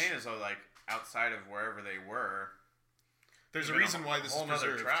what I'm saying is, like, outside of wherever they were... There's a reason why this is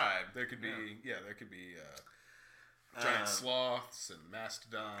preserved. Tribe. There could be, there could be giant sloths and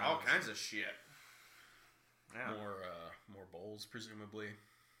mastodons. All kinds of shit. Yeah. More bowls, presumably.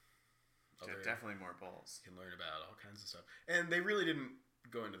 Definitely more bowls. You can learn about all kinds of stuff, and they really didn't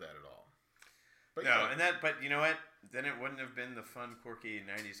go into that at all. But but you know what? Then it wouldn't have been the fun, quirky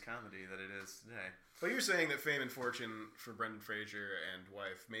 '90s comedy that it is today. Well, you're saying that fame and fortune for Brendan Fraser and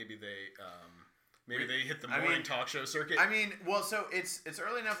wife, maybe they hit the morning talk show circuit. I mean, well, so it's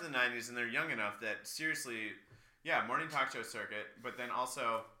early enough in the '90s, and they're young enough that seriously, morning talk show circuit. But then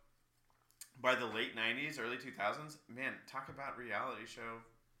also, by the late '90s, early 2000s, man, talk about reality show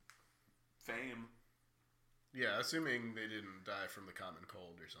fame. Yeah, assuming they didn't die from the common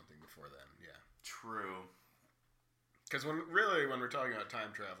cold or something before then. Yeah, true. Because when we're talking about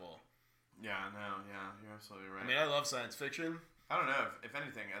time travel. Yeah, you're absolutely right. I mean, I love science fiction. I don't know. If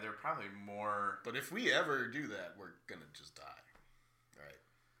anything, there are probably more. But if we ever do that, we're gonna just die, right?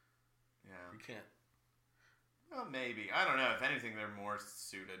 Yeah, we can't. Well, maybe. I don't know. If anything, they're more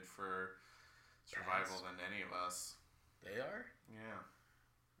suited for survival than any of us. They are? Yeah.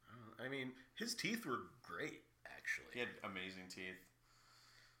 I mean, his teeth were great, actually. He had amazing teeth.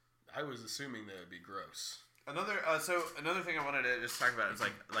 I was assuming they would be gross. Another thing I wanted to just talk about is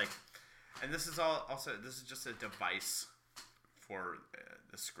like, and this is this is just a device for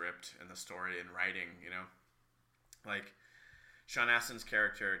the script and the story and writing. Like Sean Astin's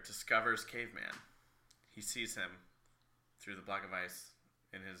character discovers Caveman. He sees him through the block of ice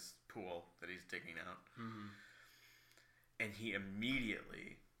in his pool that he's digging out, and he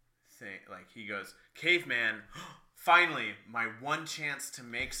immediately he goes, "Caveman, finally, my one chance to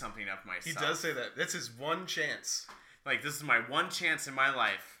make something of myself." He does say that. That's his one chance. Like, this is my one chance in my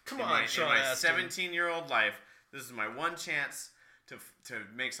life. Come on, Sean Astin. In my 17-year-old life, this is my one chance to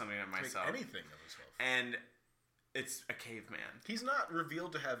make something of myself. Make anything of himself. And it's a caveman. He's not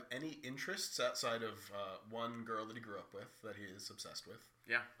revealed to have any interests outside of one girl that he grew up with, that he is obsessed with.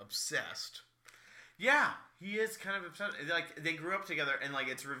 Yeah. Obsessed. Yeah, he is kind of obsessed. Like, they grew up together, and like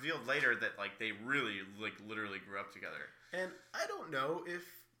it's revealed later that like they really literally grew up together. And I don't know if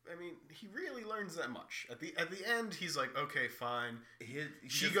he really learns that much. At the end, he's like, okay, fine.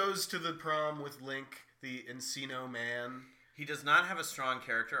 She goes to the prom with Link, the Encino Man. He does not have a strong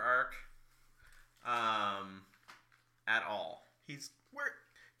character arc, at all.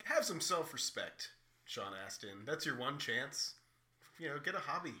 Have some self-respect, Sean Astin. That's your one chance. Get a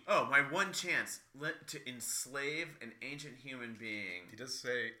hobby. Oh, my one chance to enslave an ancient human being. He does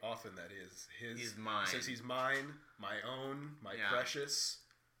say often that is his. He's mine. He says he's mine, my own, my precious.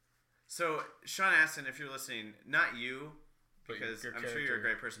 So, Sean Astin, if you're listening, not you, because I'm sure you're a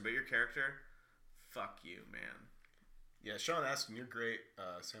great person, but your character, fuck you, man. Yeah, Sean Astin, you're great.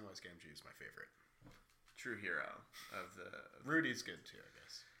 Samwise Gamgee is my favorite. True hero of the... Rudy's good too, I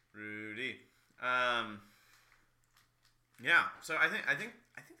guess. Rudy. Yeah, so I think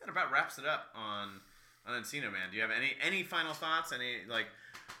that about wraps it up on Encino Man. Do you have any final thoughts?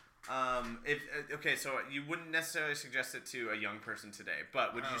 Okay, so you wouldn't necessarily suggest it to a young person today,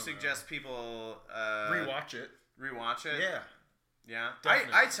 but would you suggest people Rewatch it. Rewatch it? Yeah. Yeah.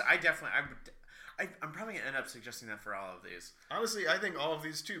 Definitely. I definitely. I'm probably gonna end up suggesting that for all of these. Honestly, I think all of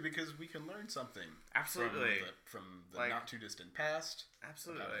these too, because we can learn something. Absolutely. From the Like, not too distant past.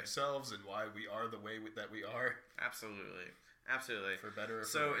 Absolutely. About ourselves and why we are the way that we are. Absolutely. For better or for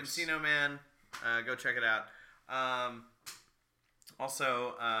so worse. Encino Man, go check it out.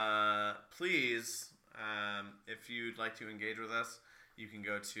 Also, please, if you'd like to engage with us, you can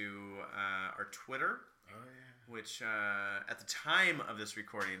go to our Twitter. Oh yeah. Which at the time of this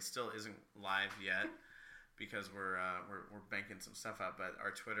recording still isn't live yet because we're banking some stuff up. But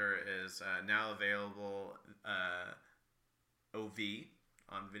our Twitter is now available OV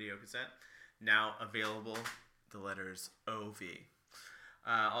on video cassette. Now available, the letters OV.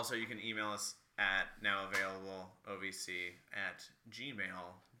 Also, you can email us at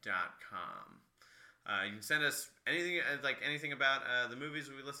nowavailablevc@gmail.com. You can send us anything about the movies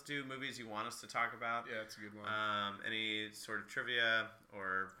we listen to, movies you want us to talk about. Yeah, it's a good one. Any sort of trivia,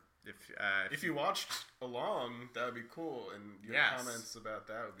 or if you watched along, that would be cool, and your comments about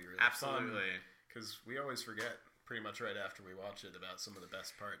that would be really absolutely fun. Because we always forget pretty much right after we watch it about some of the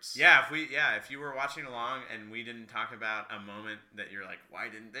best parts. Yeah, if you were watching along and we didn't talk about a moment that you're like, why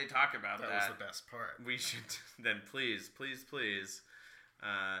didn't they talk about that? That was the best part. We should then please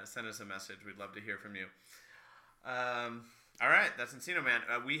send us a message. We'd love to hear from you. All right, that's Encino Man.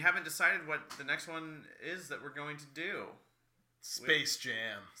 We haven't decided what the next one is that we're going to do. Space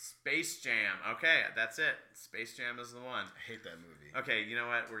Jam. Space Jam. Okay, that's it. Space Jam is the one. I hate that movie. Okay, you know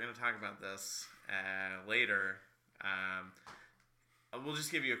what? We're going to talk about this later. We'll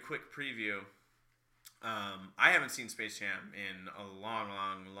just give you a quick preview. I haven't seen Space Jam in a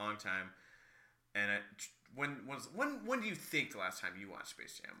long time. And when do you think the last time you watched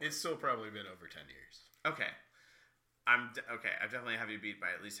Space Jam was? It's still probably been over 10 years. Okay. I definitely have you beat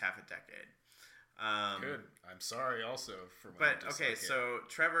by at least half a decade. Good. I'm sorry also for when But okay, so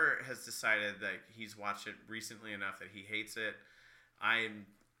Trevor has decided that he's watched it recently enough that he hates it. I'm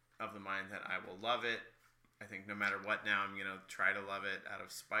of the mind that I will love it. I think no matter what now, I'm gonna try to love it out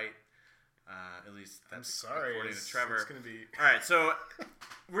of spite. At least that's according to Trevor. It's gonna be... All right, so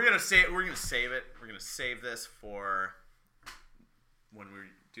we're gonna save it. We're gonna save this for when we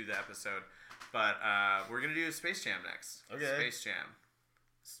do the episode. But we're gonna do Space Jam next. Okay.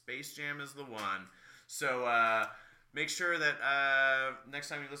 Space Jam is the one. So make sure that next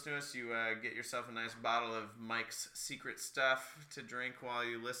time you listen to us, you get yourself a nice bottle of Mike's Secret Stuff to drink while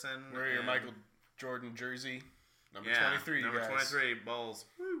you listen. Wear your Michael Jordan jersey. Number 23, Number guys. 23, Bulls.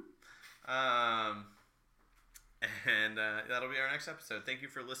 Woo. And that'll be our next episode. Thank you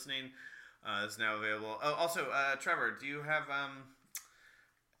for listening. It's now available. Oh, also, Trevor, do you have...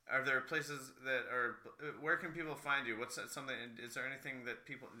 Are there places that are? Where can people find you? What's that, something? Is there anything that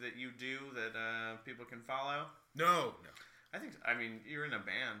you do that people can follow? No. I mean, you're in a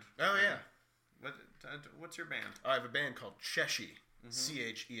band. Oh yeah. What's your band? I have a band called Cheshie.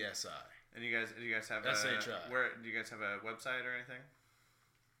 CHESI. And do you guys have SHI. Where do you guys have a website or anything?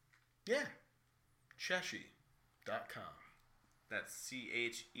 Yeah. Cheshie.com. That's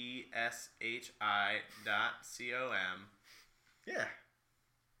CHESHI.com. Yeah.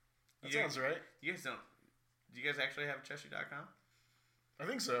 That sounds right. You guys don't. Do you guys actually have Cheshie.com? I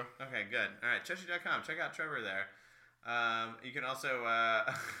think so. Okay, good. All right, Cheshie.com. Check out Trevor there. You can also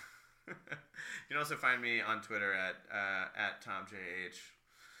find me on Twitter at TomJH.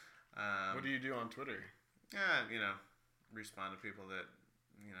 What do you do on Twitter? Respond to people that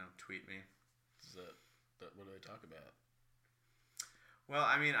tweet me. What do they talk about? Well,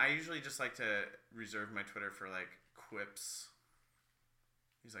 I mean, I usually just like to reserve my Twitter for like quips.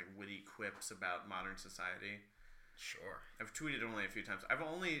 These like witty quips about modern society. Sure. I've tweeted only a few times. I've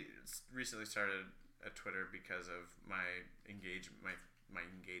only recently started a Twitter because of my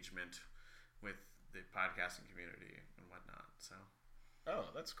engagement with the podcasting community and whatnot. So. Oh,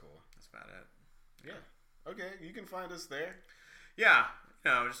 that's cool. That's about it. Yeah. Okay, you can find us there. Yeah.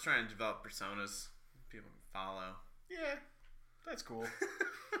 Just trying to develop personas people can follow. Yeah, that's cool.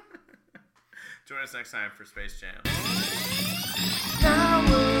 Join us next time for Space Jam. Now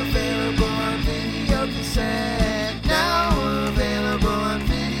available on video cassette. Now available on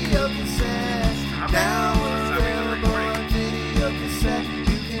video cassette. Now available on video cassette.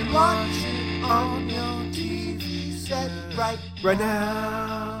 You can watch it on your TV set right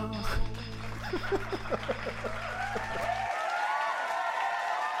now.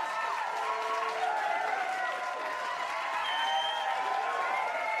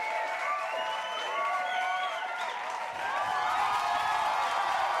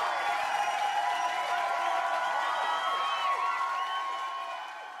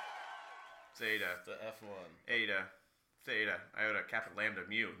 Zeta, The F1. Eta, Theta, Iota, Kappa, Lambda,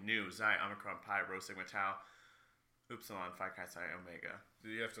 Mu, Nu, Xi, Omicron, Pi, Rho, Sigma, Tau, Upsilon, Phi, Chi, Psi, Omega.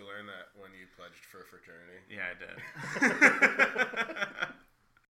 Did you have to learn that when you pledged for a fraternity? Yeah, I did.